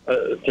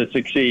to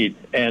succeed.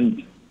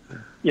 And,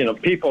 you know,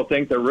 people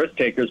think they're risk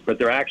takers, but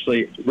they're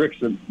actually risk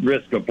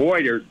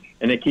avoiders,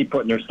 and they keep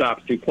putting their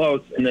stops too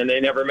close, and then they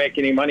never make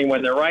any money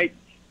when they're right,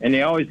 and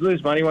they always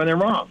lose money when they're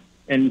wrong.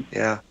 And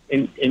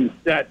in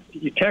that,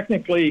 you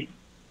technically,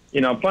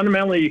 you know,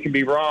 fundamentally you can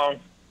be wrong,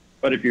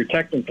 but if you're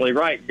technically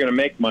right, you're going to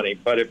make money.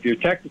 But if you're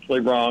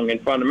technically wrong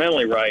and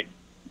fundamentally right,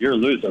 you're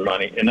losing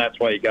money. And that's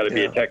why you got to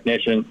be a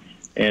technician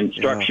and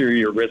structure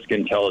your risk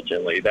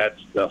intelligently.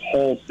 That's the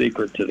whole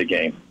secret to the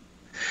game.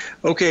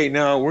 Okay,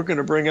 now we're going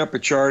to bring up a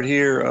chart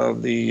here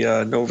of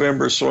the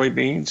November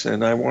soybeans,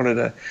 and I wanted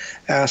to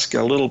ask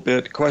a little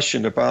bit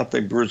question about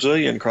the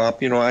Brazilian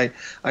crop. You know, I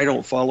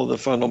don't follow the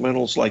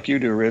fundamentals like you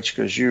do, Rich,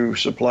 because you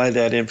supply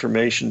that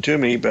information to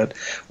me. But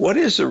what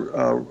is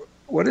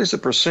the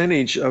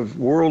percentage of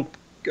world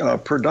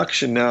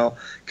production now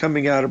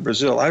coming out of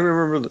Brazil? I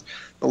remember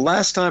the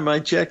last time I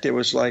checked, it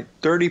was like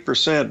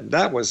 30%.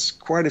 That was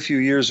quite a few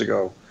years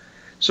ago.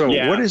 So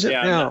what is it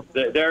now?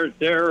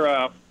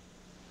 They're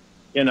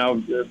you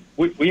know,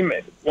 we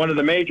made one of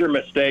the major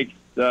mistakes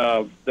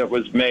that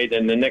was made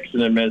in the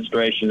Nixon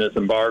administration is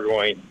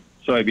embargoing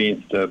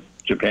soybeans to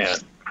Japan.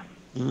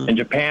 Mm-hmm. And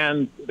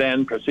Japan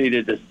then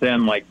proceeded to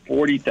send like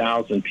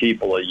 40,000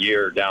 people a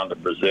year down to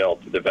Brazil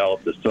to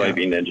develop the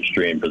soybean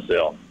industry in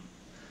Brazil.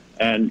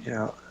 And,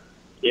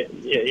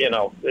 you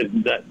know,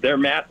 they're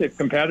massive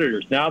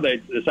competitors. Now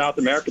the South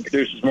America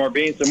produces more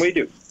beans than we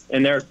do.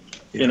 And they're,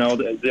 you know,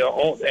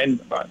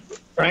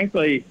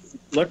 frankly,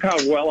 look how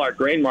well our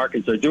grain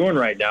markets are doing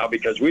right now,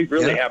 because we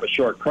really have a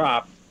short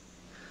crop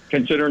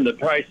considering the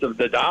price of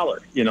the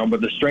dollar, you know, but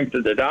the strength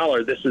of the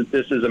dollar. This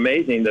is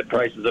amazing that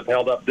prices have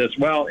held up this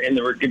well and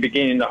we're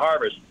beginning to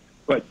harvest.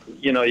 But,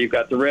 you know, you've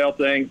got the rail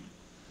thing.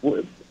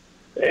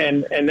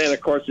 And then,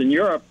 of course, in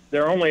Europe,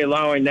 they're only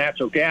allowing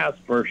natural gas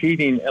for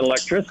heating and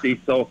electricity.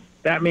 So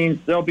that means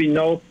there'll be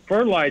no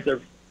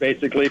fertilizer,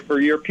 basically, for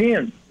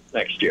Europeans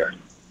next year.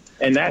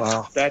 And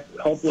that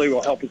hopefully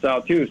will help us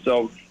out, too.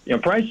 So, you know,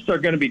 prices are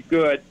going to be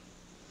good.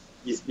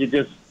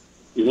 You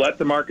let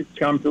the markets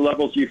come to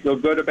levels you feel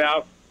good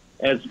about.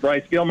 As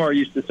Bryce Gilmore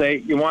used to say,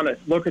 you want to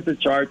look at the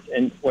charts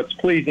and what's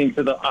pleasing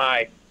to the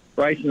eye.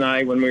 Bryce and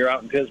I, when we were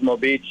out in Pismo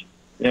Beach,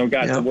 you know,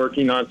 got to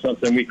working on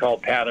something we call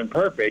Pattern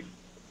Perfect.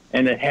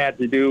 And it had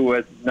to do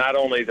with not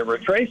only the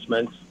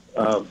retracements,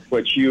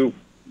 which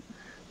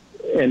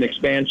and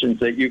expansions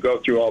that you go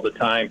through all the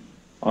time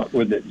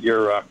with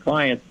your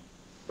clients,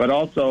 but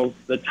also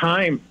the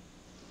time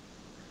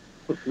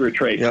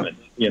retracement.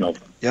 You know.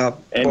 Yeah.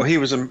 And well, he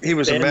was a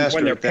master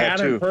when they're at that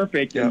pattern too.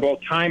 perfect in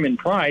both time and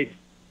price,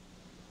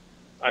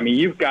 I mean,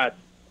 you've got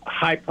a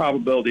high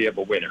probability of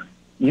a winner.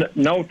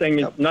 Nothing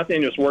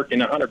is working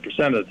 100%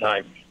 of the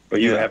time, but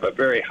you have a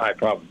very high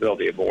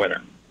probability of a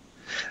winner.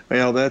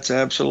 Well, that's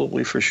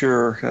absolutely for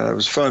sure. It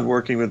was fun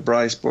working with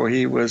Bryce. Boy,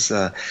 he was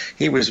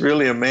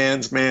really a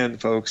man's man,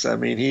 folks. I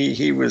mean,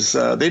 he was.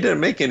 They didn't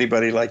make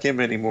anybody like him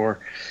anymore.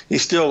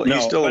 He's still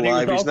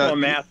alive. He was also a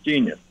math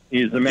genius.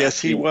 He's a math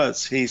Yes, he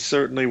was. He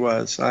certainly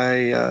was.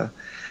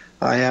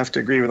 I have to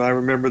agree with. I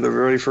remember the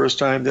very first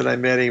time that I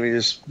met him. He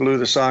just blew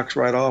the socks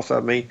right off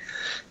of me,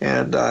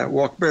 and I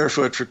walked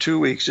barefoot for 2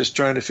 weeks just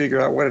trying to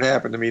figure out what had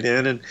happened to me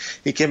then. And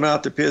he came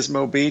out to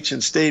Pismo Beach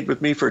and stayed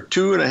with me for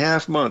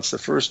 2.5 months the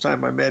first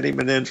time I met him,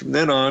 and then from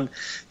then on,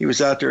 he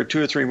was out there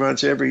 2 or 3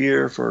 months every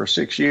year for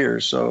 6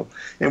 years. So,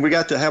 and we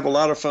got to have a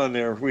lot of fun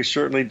there. We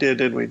certainly did,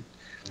 didn't we?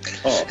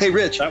 Oh, hey,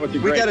 Rich, we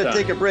got to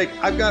take a break.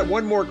 I've got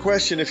one more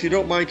question, if you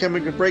don't mind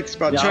coming to break. It's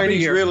about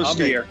Chinese real estate. I'll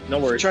be here. No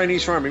worries.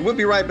 Chinese farming. We'll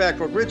be right back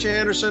with Rich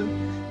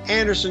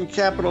Anderson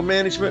Capital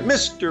Management,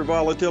 Mr.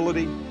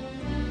 Volatility.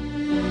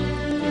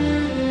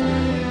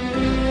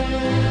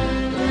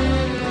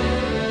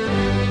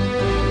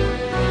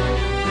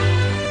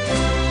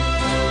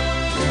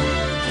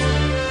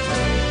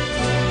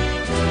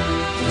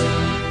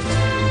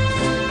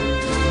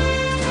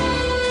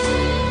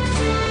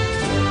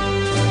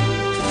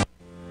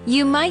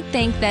 You might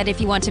think that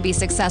if you want to be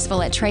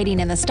successful at trading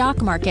in the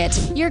stock market,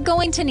 you're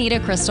going to need a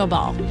crystal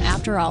ball.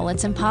 After all,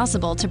 it's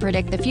impossible to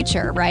predict the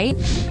future, right?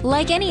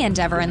 Like any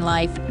endeavor in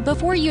life,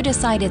 before you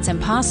decide it's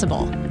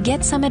impossible,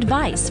 get some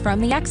advice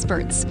from the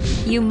experts.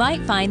 You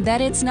might find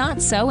that it's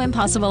not so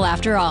impossible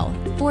after all.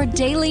 For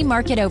daily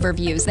market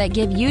overviews that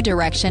give you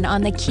direction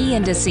on the key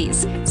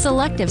indices,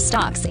 selective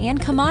stocks, and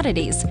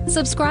commodities,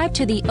 subscribe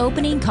to the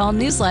Opening Call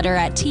newsletter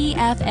at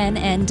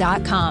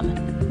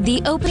TFNN.com.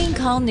 The Opening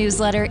Call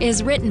newsletter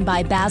is written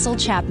by Basil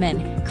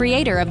Chapman,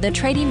 creator of the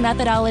trading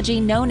methodology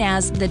known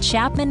as the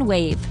Chapman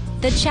Wave.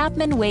 The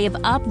Chapman Wave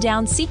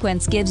up-down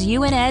sequence gives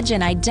you an edge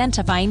in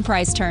identifying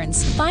price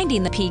turns,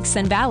 finding the peaks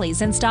and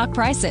valleys in stock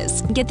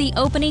prices. Get the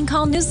Opening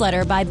Call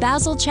newsletter by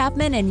Basil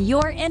Chapman in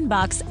your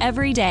inbox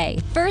every day.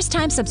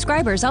 First-time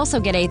subscribers also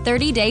get a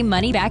 30-day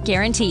money-back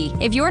guarantee.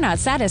 If you're not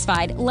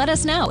satisfied, let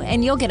us know,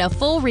 and you'll get a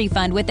full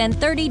refund within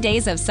 30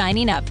 days of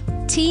signing up.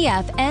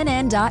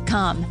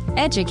 TFNN.com,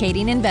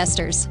 educating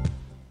investors.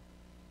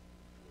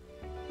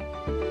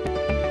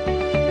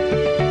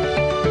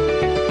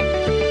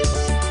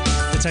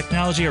 The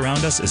technology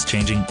around us is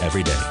changing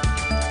every day.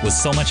 With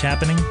so much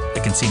happening,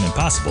 it can seem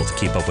impossible to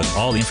keep up with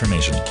all the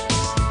information.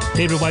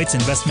 David White's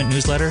investment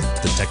newsletter,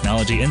 The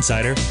Technology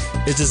Insider,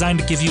 is designed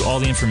to give you all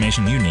the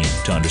information you need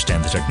to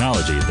understand the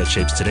technology that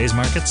shapes today's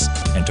markets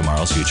and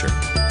tomorrow's future.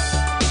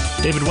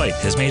 David White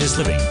has made his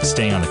living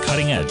staying on the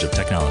cutting edge of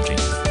technology.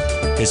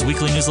 His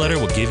weekly newsletter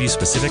will give you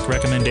specific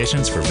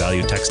recommendations for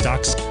value tech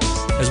stocks,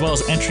 as well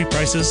as entry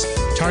prices,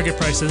 target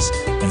prices,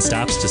 and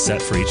stops to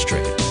set for each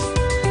trade.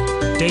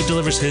 Dave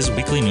delivers his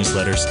weekly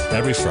newsletters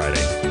every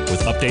Friday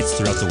with updates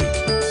throughout the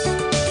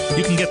week.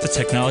 You can get the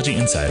Technology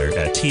Insider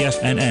at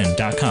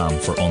TFNN.com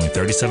for only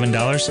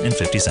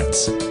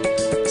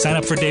 $37.50. Sign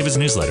up for David's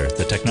newsletter,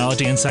 The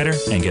Technology Insider,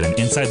 and get an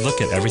inside look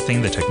at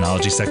everything the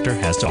technology sector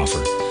has to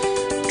offer.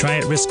 Try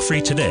it risk-free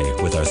today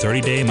with our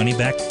 30-day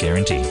money-back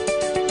guarantee.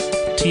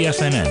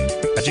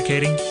 TFNN,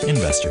 educating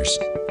investors.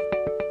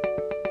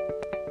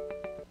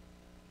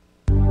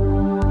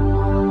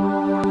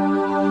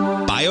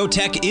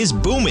 Biotech is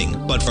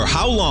booming, but for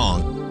how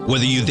long?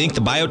 Whether you think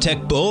the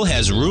biotech bull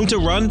has room to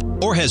run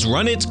or has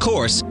run its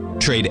course,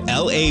 trade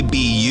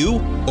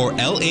LABU or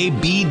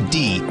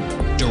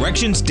LABD.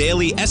 Direction's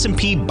daily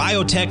S&P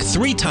Biotech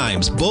 3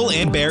 times bull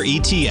and bear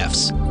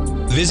ETFs.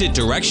 Visit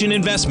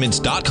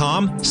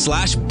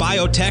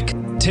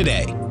directioninvestments.com/biotech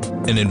today.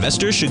 An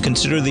investor should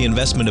consider the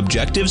investment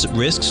objectives,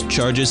 risks,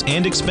 charges,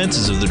 and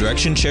expenses of the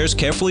Direction shares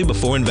carefully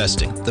before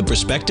investing. The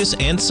prospectus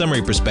and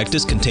summary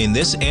prospectus contain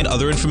this and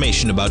other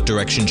information about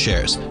Direction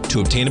shares.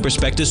 To obtain a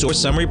prospectus or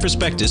summary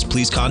prospectus,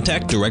 please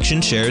contact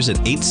Direction shares at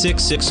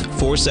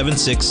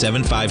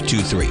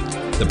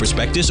 866-476-7523. The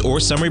prospectus or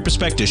summary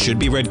prospectus should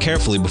be read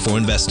carefully before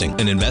investing.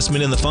 An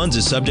investment in the funds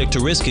is subject to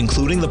risk,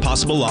 including the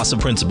possible loss of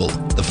principal.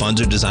 The funds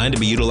are designed to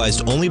be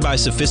utilized only by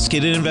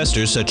sophisticated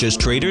investors such as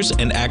traders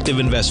and active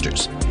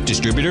investors.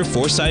 Distributor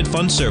Foreside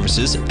Fund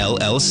Services,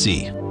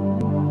 LLC.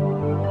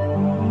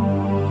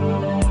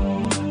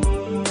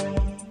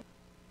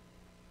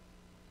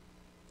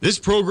 This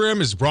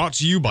program is brought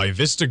to you by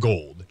Vista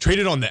Gold,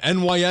 traded on the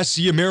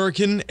NYSE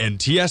American and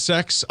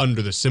TSX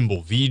under the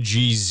symbol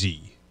VGZ.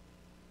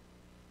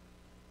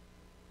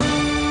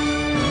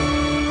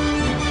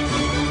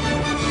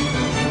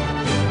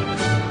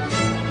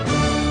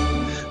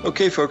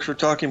 Okay, folks, we're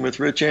talking with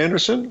Rich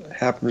Anderson.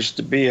 Happens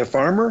to be a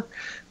farmer,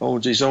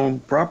 owns his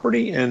own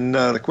property. And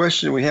the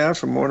question we have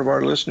from one of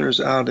our listeners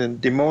out in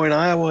Des Moines,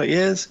 Iowa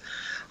is,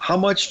 how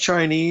much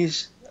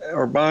Chinese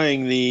are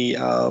buying the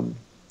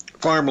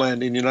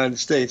farmland in the United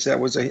States? That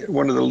was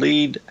one of the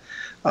lead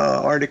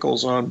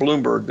articles on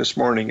Bloomberg this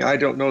morning. I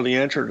don't know the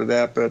answer to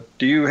that, but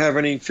do you have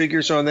any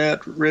figures on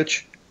that,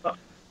 Rich?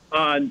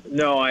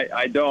 No,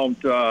 I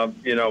don't.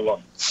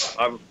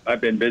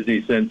 I've been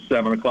busy since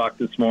 7 o'clock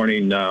this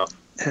morning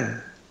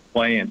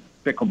playing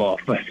pickleball.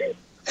 But,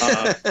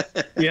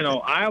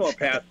 Iowa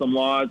passed some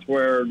laws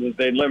where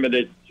they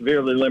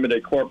severely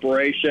limited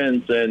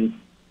corporations, and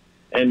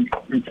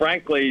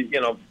frankly,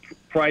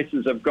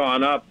 prices have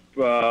gone up.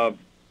 There's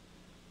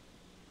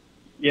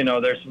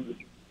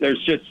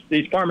just,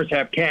 these farmers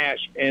have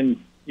cash,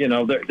 and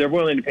they're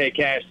willing to pay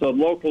cash. So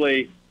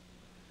locally,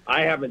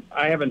 I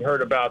haven't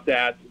heard about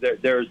that.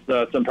 There's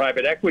some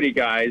private equity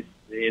guys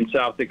in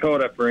South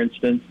Dakota, for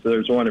instance.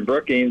 There's one in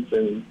Brookings,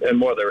 and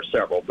well, there are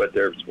several, but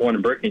there's one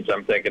in Brookings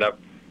I'm thinking of,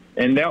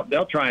 and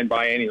they'll try and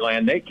buy any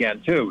land they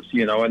can too.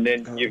 And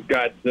then you've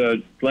got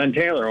Glenn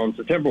Taylor owns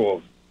the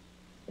Timberwolves.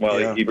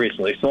 Well, he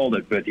recently sold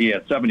it, but he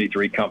had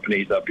 73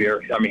 companies up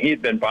here. I mean,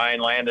 he'd been buying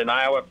land in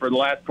Iowa for the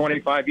last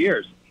 25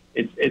 years.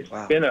 It's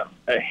been a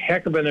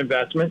heck of an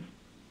investment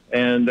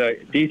and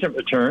a decent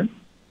return.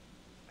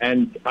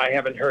 And I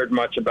haven't heard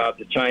much about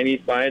the Chinese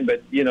buying,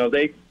 but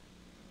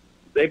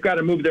they've got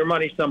to move their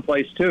money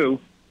someplace too,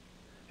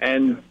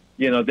 and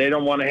they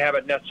don't want to have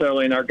it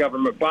necessarily in our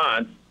government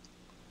bonds,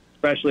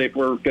 especially if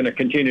we're going to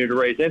continue to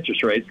raise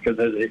interest rates, because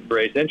as they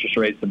raise interest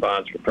rates, the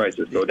bonds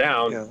prices go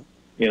down.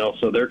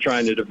 So they're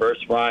trying to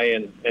diversify,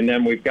 and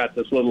then we've got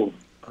this little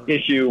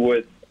issue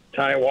with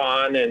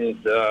Taiwan,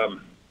 and the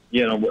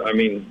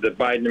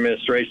Biden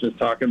administration is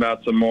talking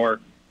about some more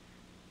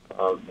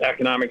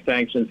economic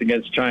sanctions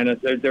against China.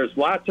 There's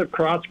lots of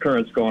cross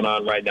currents going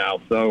on right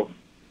now. So,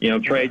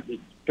 trade.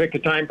 Pick a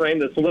time frame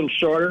that's a little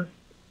shorter.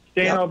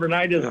 Staying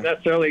overnight isn't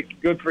necessarily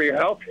good for your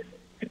health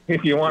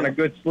if you want a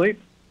good sleep.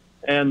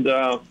 And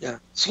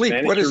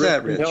sleep. What is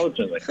that, Rich?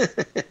 Intelligently.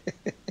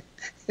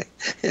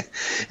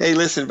 Hey,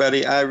 listen,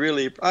 buddy. I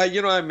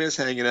miss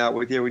hanging out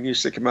with you when you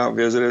used to come out and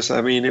visit us.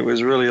 I mean, it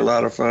was really a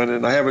lot of fun,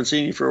 and I haven't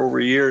seen you for over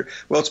a year.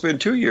 Well, it's been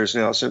 2 years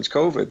now since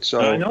COVID. So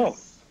I know.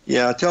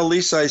 Yeah, tell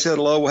Lisa I said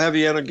hello. We'll have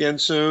you in again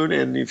soon.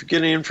 And if you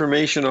get any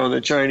information on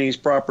the Chinese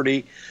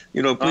property,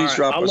 please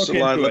drop us a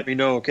line. Let me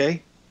know,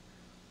 okay?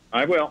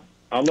 I will.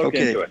 I'll look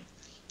into it.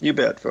 You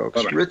bet, folks.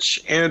 Bye-bye.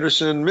 Rich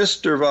Anderson,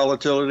 Mr.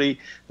 Volatility.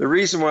 The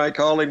reason why I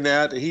call him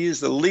that, he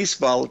is the least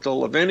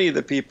volatile of any of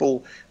the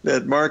people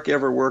that Mark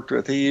ever worked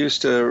with. He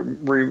used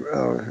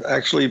to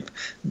actually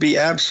be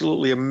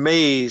absolutely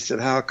amazed at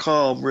how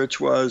calm Rich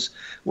was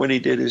when he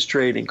did his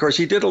trading. Of course,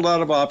 he did a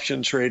lot of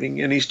option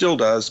trading, and he still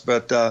does,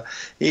 but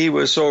he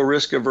was so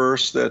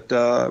risk-averse that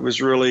it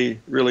was really,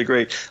 really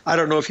great. I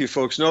don't know if you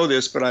folks know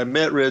this, but I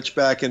met Rich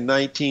back in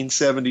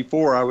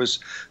 1974. I was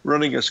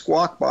running a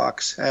squawk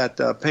box at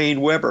Payne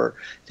Webber.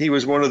 He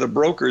was one of the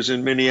brokers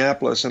in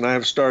Minneapolis, and I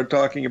have started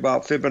talking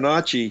about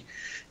Fibonacci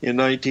in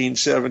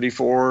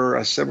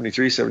 1974,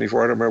 73, 74,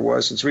 I don't remember what it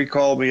was. And so he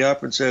called me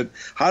up and said,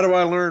 how do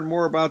I learn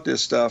more about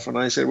this stuff? And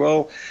I said,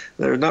 well,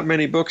 there are not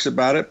many books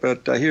about it,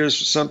 but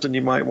here's something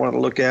you might want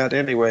to look at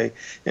anyway.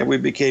 And we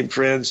became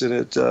friends, and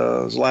it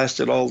has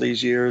lasted all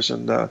these years.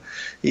 And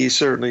he's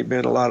certainly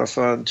been a lot of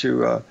fun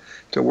to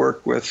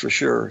work with for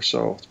sure.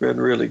 So it's been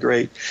really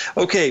great.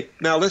 Okay,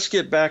 now let's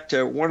get back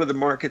to one of the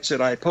markets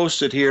that I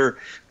posted here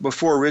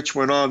before Rich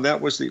went on.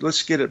 That was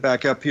let's get it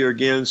back up here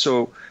again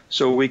so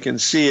we can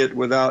see it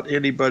without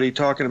anybody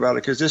talking about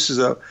it, because this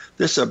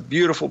is a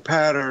beautiful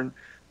pattern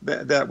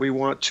that we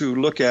want to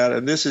look at,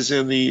 and this is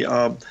in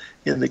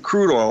the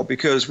crude oil,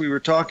 because we were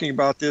talking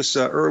about this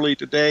early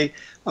today.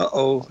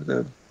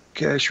 The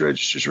cash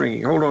register's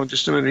ringing. Hold on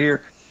just a minute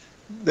here.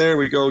 There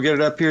we go. Get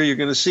it up here. You're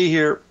going to see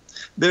here.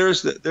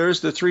 There's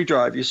the 3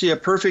 drive. You see a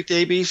perfect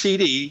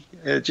ABCD,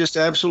 just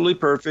absolutely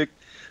perfect.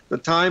 The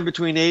time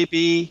between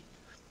AB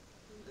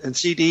and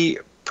CD,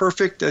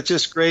 perfect. That's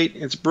just great.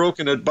 It's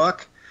broken at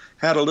buck.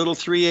 Had a little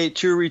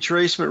 382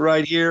 retracement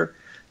right here.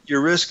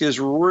 Your risk is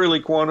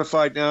really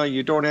quantified now.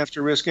 You don't have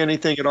to risk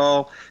anything at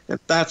all. And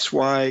that's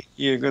why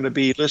you're going to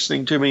be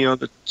listening to me on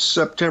the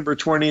September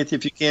 20th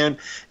if you can.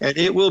 And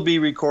it will be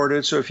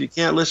recorded. So if you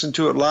can't listen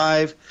to it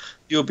live,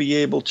 you'll be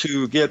able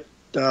to get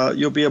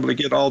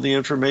all the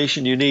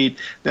information you need.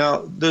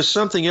 Now, there's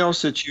something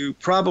else that you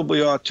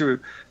probably ought to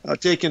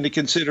take into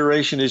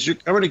consideration. I'm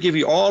going to give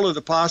you all of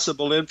the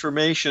possible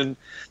information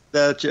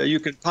that you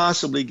can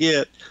possibly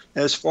get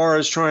as far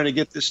as trying to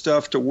get this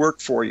stuff to work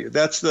for you.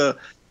 That's the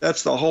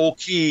whole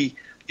key,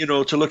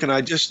 to look. And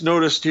I just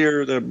noticed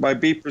here that my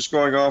beeper's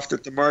going off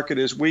that the market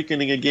is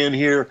weakening again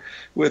here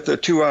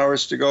with 2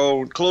 hours to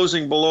go.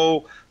 Closing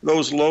below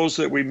those lows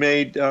that we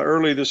made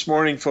early this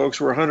morning,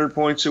 folks. We're 100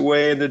 points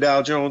away in the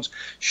Dow Jones.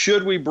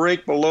 Should we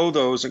break below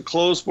those and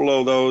close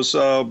below those,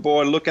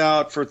 boy, look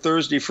out for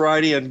Thursday,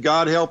 Friday, and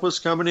God help us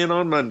coming in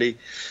on Monday.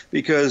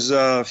 Because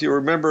if you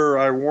remember,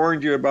 I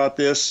warned you about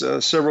this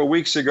several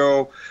weeks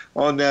ago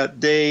on that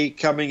day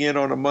coming in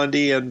on a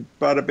Monday, and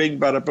bada bing,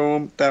 bada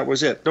boom, that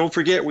was it. Don't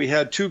forget, we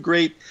had 2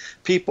 great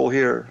people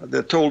here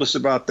that told us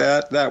about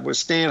that. That was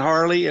Stan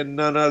Harley and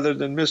none other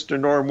than Mr.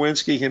 Norm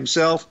Winsky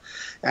himself.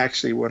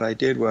 Actually, what I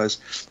did was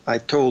I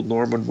told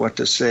Norman what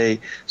to say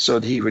so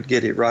that he would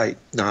get it right.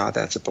 Nah,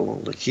 that's a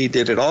baloney. He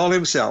did it all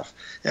himself,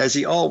 as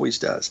he always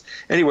does.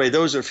 Anyway,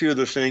 those are a few of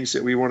the things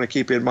that we want to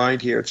keep in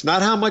mind here. It's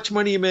not how much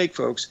money you make,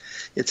 folks.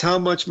 It's how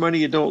much money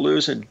you don't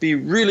lose. And be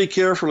really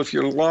careful if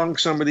you're long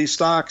some of these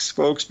stocks,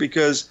 folks,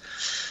 because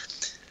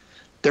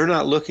they're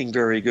not looking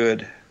very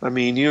good. I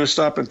mean,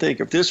 stop and think.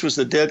 If this was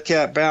the dead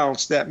cat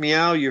bounce, that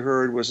meow you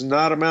heard was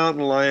not a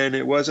mountain lion.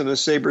 It wasn't a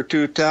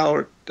saber-toothed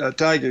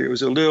tiger. It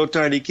was a little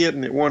tiny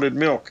kitten that wanted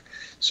milk.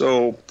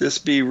 So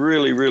just be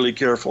really, really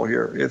careful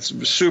here.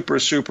 It's super,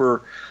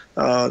 super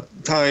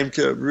time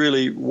to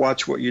really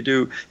watch what you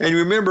do. And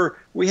remember,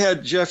 we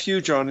had Jeff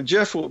Hughes on, and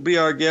Jeff will be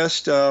our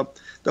guest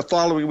the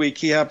following week.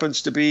 He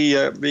happens to be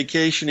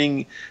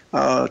vacationing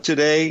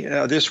today,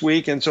 this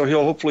week, and so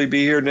he'll hopefully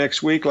be here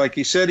next week like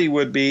he said he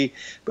would be.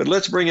 But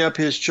let's bring up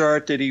his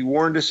chart that he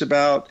warned us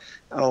about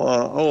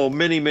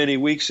many, many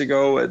weeks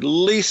ago, at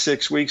least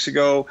 6 weeks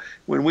ago,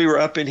 when we were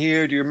up in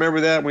here. Do you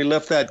remember that? We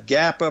left that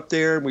gap up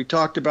there, and we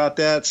talked about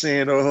that,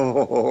 saying,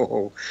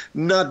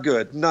 not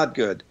good, not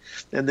good.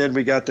 And then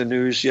we got the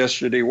news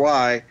yesterday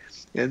why.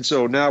 And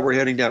so now we're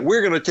heading down.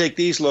 We're going to take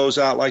these lows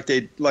out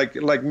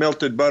like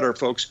melted butter,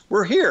 folks.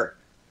 We're here.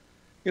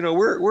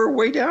 We're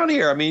way down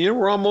here. I mean,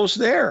 we're almost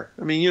there.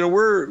 I mean,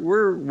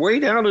 we're way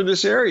down in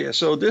this area.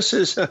 So this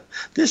is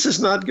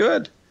not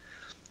good.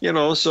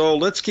 So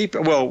let's keep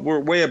it. Well, we're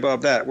way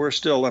above that. We're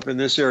still up in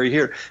this area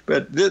here.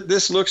 But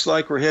this looks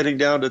like we're heading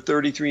down to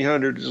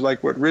 3,300, is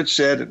like what Rich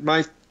said.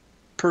 My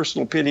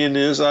personal opinion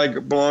is I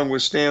belong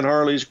with Stan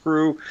Harley's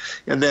crew,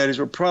 and that is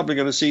we're probably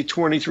going to see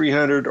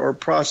 2,300 or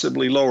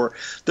possibly lower.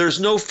 There's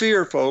no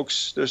fear,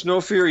 folks. There's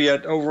no fear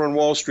yet over on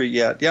Wall Street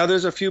yet. Yeah,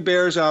 there's a few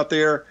bears out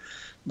there,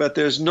 but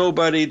there's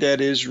nobody that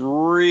is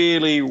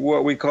really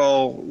what we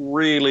call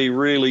really,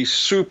 really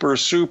super,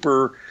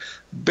 super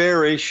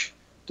bearish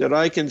that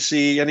I can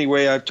see.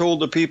 Anyway, I've told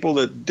the people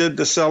that did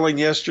the selling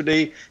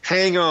yesterday,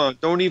 hang on.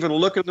 Don't even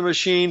look at the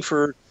machine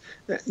for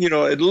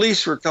at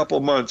least for a couple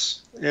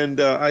months, and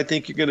I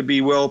think you're going to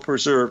be well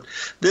preserved.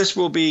 This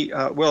will be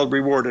well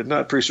rewarded,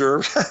 not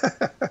preserved.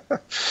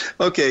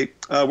 Okay,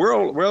 we're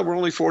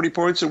only 40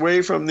 points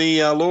away from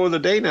the low of the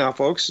day now,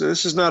 folks.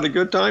 This is not a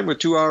good time with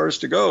 2 hours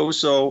to go,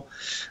 so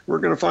we're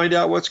going to find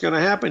out what's going to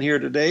happen here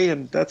today,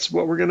 and that's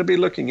what we're going to be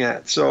looking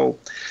at. So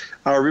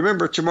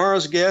remember,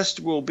 tomorrow's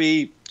guest will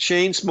be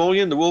Shane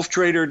Smolian,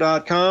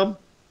 thewolftrader.com,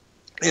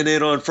 and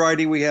then on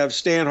Friday we have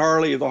Stan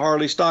Harley of the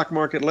Harley Stock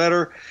Market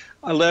Letter.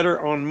 A letter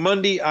on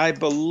Monday, I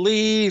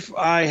believe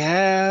I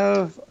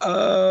have,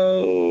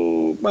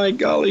 oh, my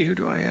golly, who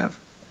do I have?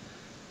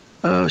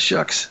 Oh,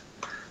 shucks,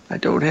 I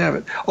don't have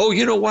it. Oh,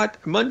 you know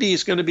what? Monday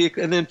is going to be,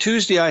 and then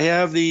Tuesday I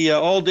have the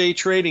all-day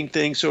trading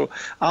thing, so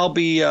I'll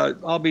be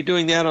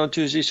doing that on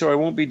Tuesday, so I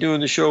won't be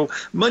doing the show.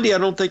 Monday I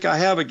don't think I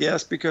have a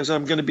guest because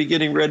I'm going to be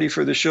getting ready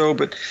for the show,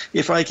 but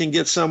if I can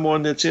get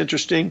someone that's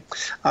interesting,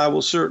 I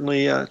will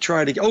certainly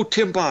try to. Oh,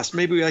 Tim Boss.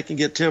 Maybe I can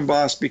get Tim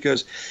Boss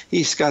because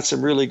he's got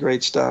some really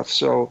great stuff,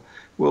 so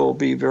we'll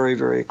be very,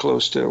 very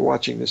close to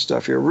watching this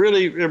stuff here.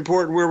 Really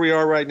important where we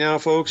are right now,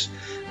 folks.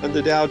 And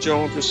the Dow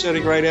Jones, we're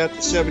sitting right at the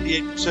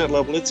 78%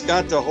 level. It's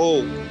got to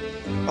hold.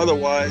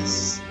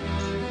 Otherwise,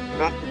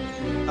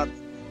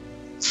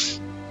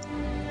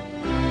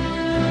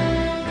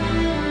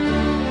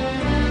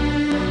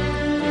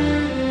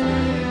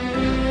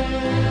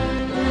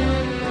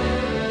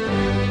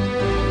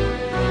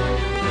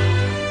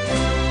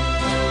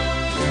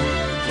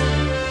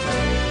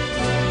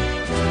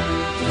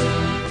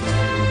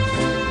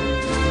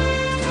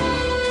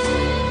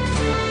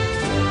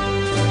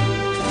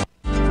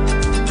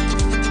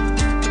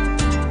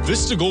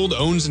 Vista Gold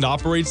owns and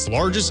operates the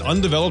largest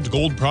undeveloped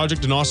gold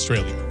project in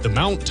Australia, the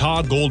Mount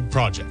Todd Gold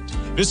Project.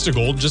 Vista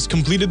Gold just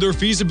completed their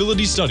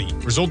feasibility study,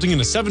 resulting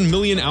in a 7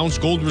 million ounce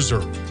gold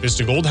reserve.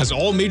 Vista Gold has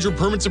all major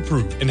permits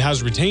approved and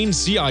has retained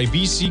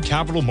CIBC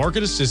capital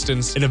market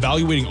assistance in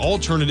evaluating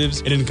alternatives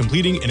and in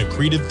completing an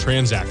accretive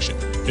transaction.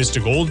 Vista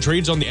Gold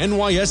trades on the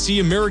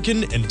NYSE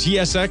American and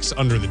TSX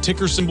under the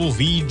ticker symbol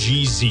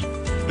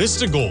VGZ.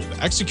 Vista Gold,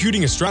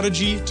 executing a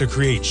strategy to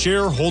create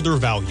shareholder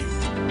value.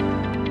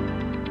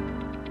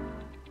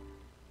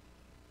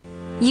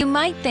 You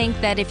might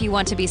think that if you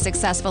want to be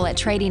successful at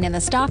trading in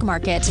the stock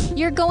market,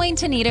 you're going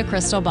to need a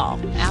crystal ball.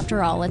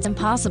 After all, it's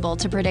impossible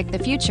to predict the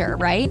future,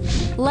 right?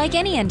 Like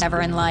any endeavor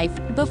in life,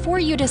 before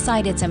you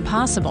decide it's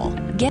impossible,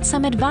 get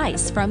some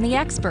advice from the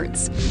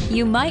experts.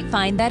 You might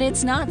find that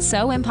it's not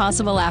so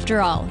impossible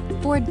after all.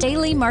 For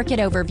daily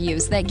market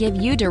overviews that give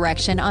you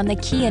direction on the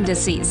key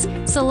indices,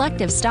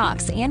 selective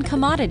stocks, and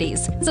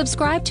commodities,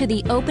 subscribe to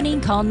the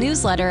Opening Call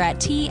newsletter at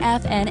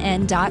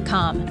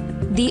TFNN.com.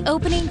 The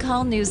Opening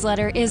Call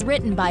newsletter is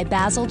written by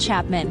Basil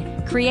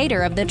Chapman,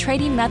 creator of the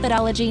trading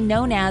methodology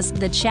known as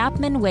the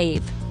Chapman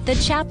Wave. The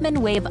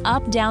Chapman Wave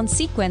up-down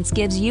sequence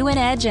gives you an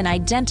edge in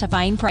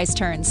identifying price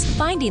turns,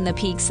 finding the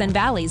peaks and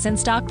valleys in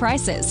stock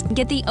prices.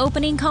 Get the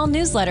Opening Call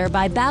newsletter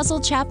by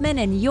Basil Chapman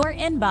in your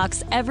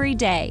inbox every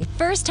day.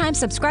 First-time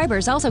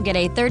subscribers also get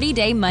a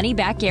 30-day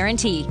money-back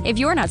guarantee. If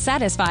you're not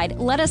satisfied,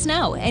 let us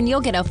know, and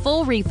you'll get a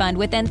full refund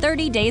within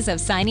 30 days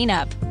of signing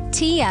up.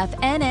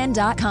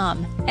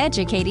 TFNN.com,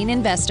 educating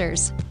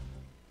investors.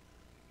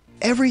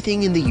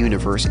 Everything in the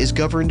universe is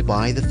governed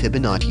by the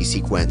Fibonacci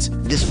sequence.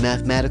 This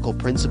mathematical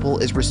principle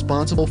is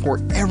responsible for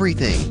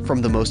everything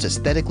from the most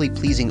aesthetically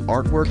pleasing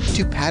artwork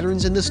to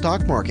patterns in the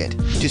stock market.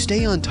 To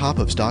stay on top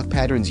of stock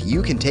patterns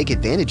you can take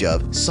advantage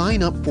of,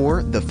 sign up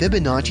for the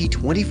Fibonacci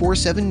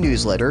 24/7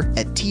 newsletter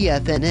at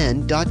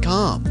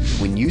TFNN.com.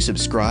 When you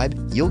subscribe,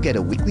 you'll get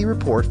a weekly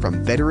report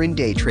from veteran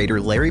day trader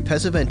Larry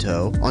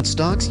Pesavento on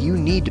stocks you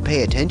need to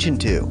pay attention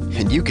to.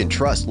 And you can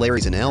trust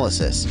Larry's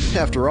analysis.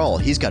 After all,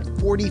 he's got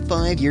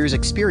 45 years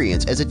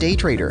experience as a day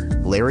trader.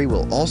 Larry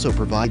will also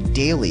provide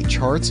daily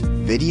charts,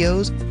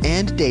 videos,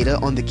 and data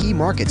on the key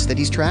markets that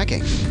he's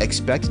tracking.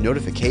 Expect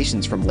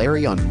notifications from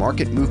Larry on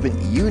market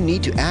movement you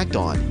need to act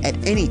on at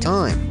any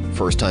time.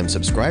 First-time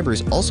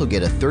subscribers also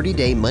get a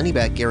 30-day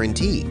money-back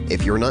guarantee.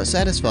 If you're not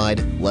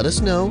satisfied, let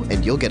us know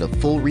and you'll get a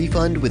full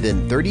refund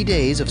within 30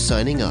 days of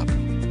signing up.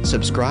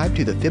 Subscribe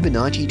to the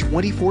Fibonacci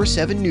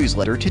 24/7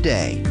 newsletter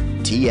today.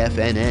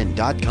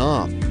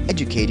 TFNN.com,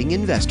 educating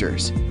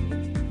investors.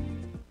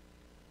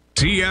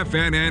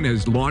 TFNN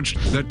has launched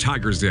the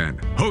Tiger's Den.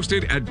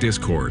 Hosted at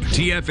Discord,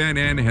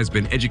 TFNN has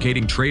been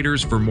educating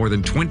traders for more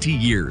than 20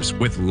 years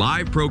with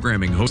live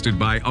programming hosted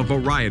by a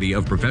variety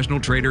of professional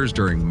traders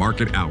during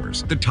market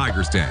hours. The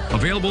Tiger's Den,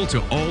 available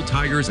to all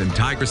tigers and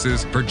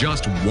tigresses for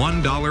just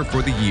 $1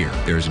 for the year.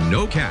 There's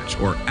no catch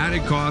or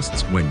added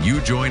costs when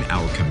you join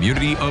our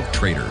community of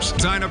traders.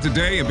 Sign up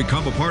today and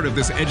become a part of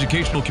this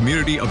educational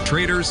community of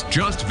traders.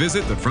 Just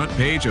visit the front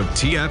page of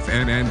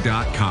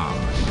TFNN.com.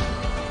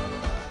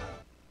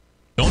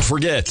 Don't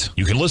forget,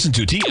 you can listen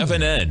to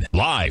TFNN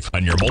live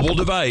on your mobile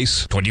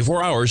device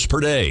 24 hours per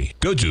day.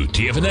 Go to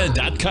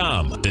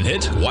TFNN.com, then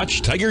hit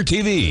Watch Tiger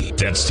TV.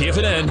 That's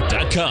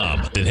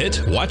TFNN.com, then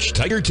hit Watch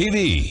Tiger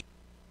TV.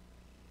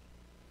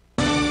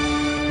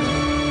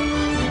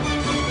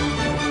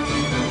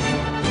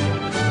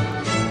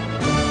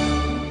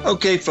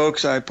 Okay,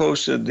 folks, I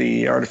posted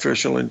the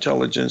artificial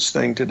intelligence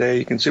thing today.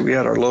 You can see we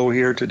had our low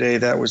here today.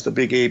 That was the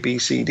big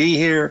ABCD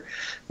here.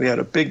 We had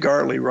a big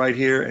Gartley right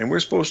here, and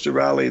we're supposed to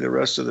rally the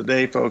rest of the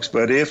day, folks.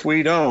 But if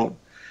we don't,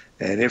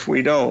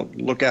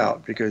 look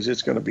out, because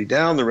it's going to be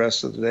down the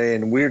rest of the day,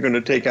 and we're going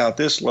to take out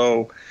this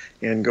low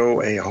and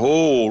go a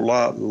whole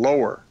lot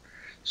lower.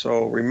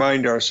 So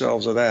remind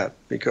ourselves of that,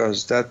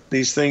 because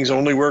these things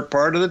only work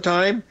part of the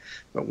time.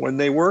 But when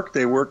they work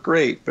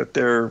great. But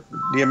they're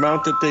the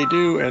amount that they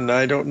do, and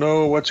I don't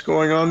know what's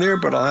going on there,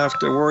 but I'll have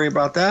to worry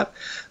about that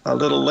a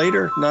little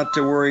later, not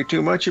to worry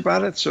too much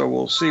about it. So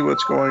we'll see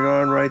what's going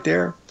on right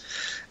there.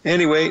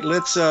 Anyway,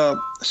 let's,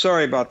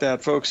 sorry about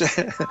that, folks.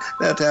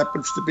 That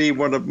happens to be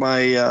one of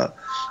my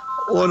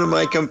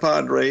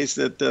compadres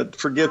that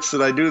forgets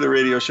that I do the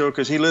radio show,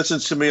 because he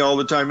listens to me all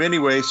the time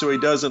anyway, so he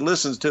doesn't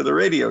listen to the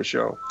radio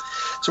show.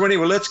 So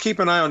anyway, let's keep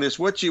an eye on this.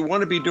 What you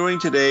want to be doing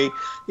today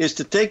is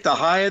to take the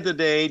high of the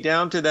day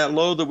down to that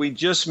low that we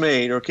just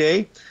made,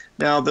 okay?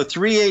 Now, the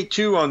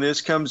 382 on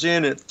this comes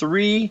in at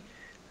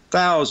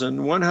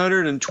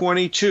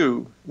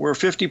 3,122. We're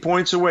 50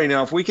 points away.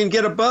 Now, if we can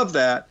get above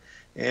that,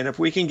 And if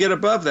we can get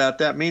above that,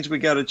 that means we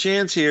got a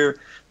chance here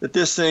that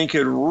this thing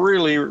could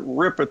really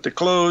rip at the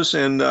close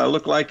and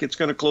look like it's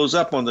going to close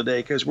up on the day,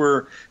 because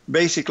we're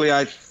basically,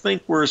 I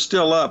think we're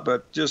still up,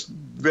 but just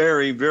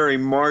very, very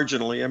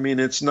marginally. I mean,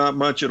 it's not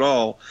much at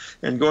all.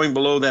 And going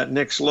below that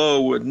next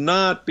low would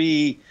not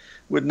be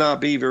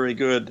very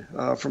good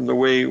from the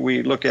way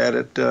we look at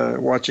it,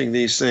 watching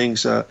these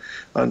things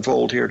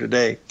unfold here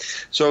today.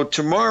 So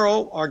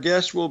tomorrow, our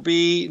guest will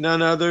be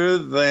none other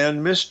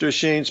than Mr.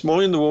 Shane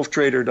Smolian,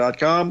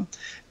 thewolftrader.com.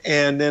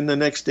 And then the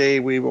next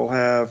day, we will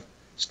have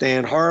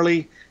Stan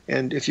Harley.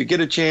 And if you get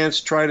a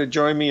chance, try to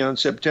join me on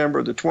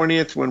September the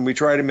 20th when we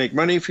try to make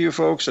money for you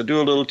folks. I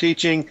do a little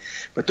teaching,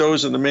 but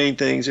those are the main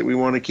things that we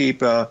want to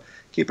keep a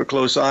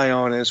close eye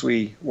on as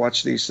we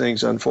watch these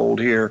things unfold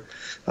here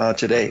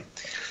today.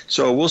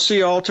 So we'll see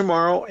you all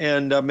tomorrow,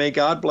 and may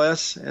God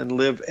bless, and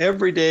live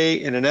every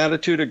day in an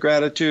attitude of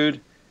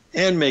gratitude,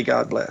 and may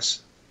God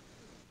bless.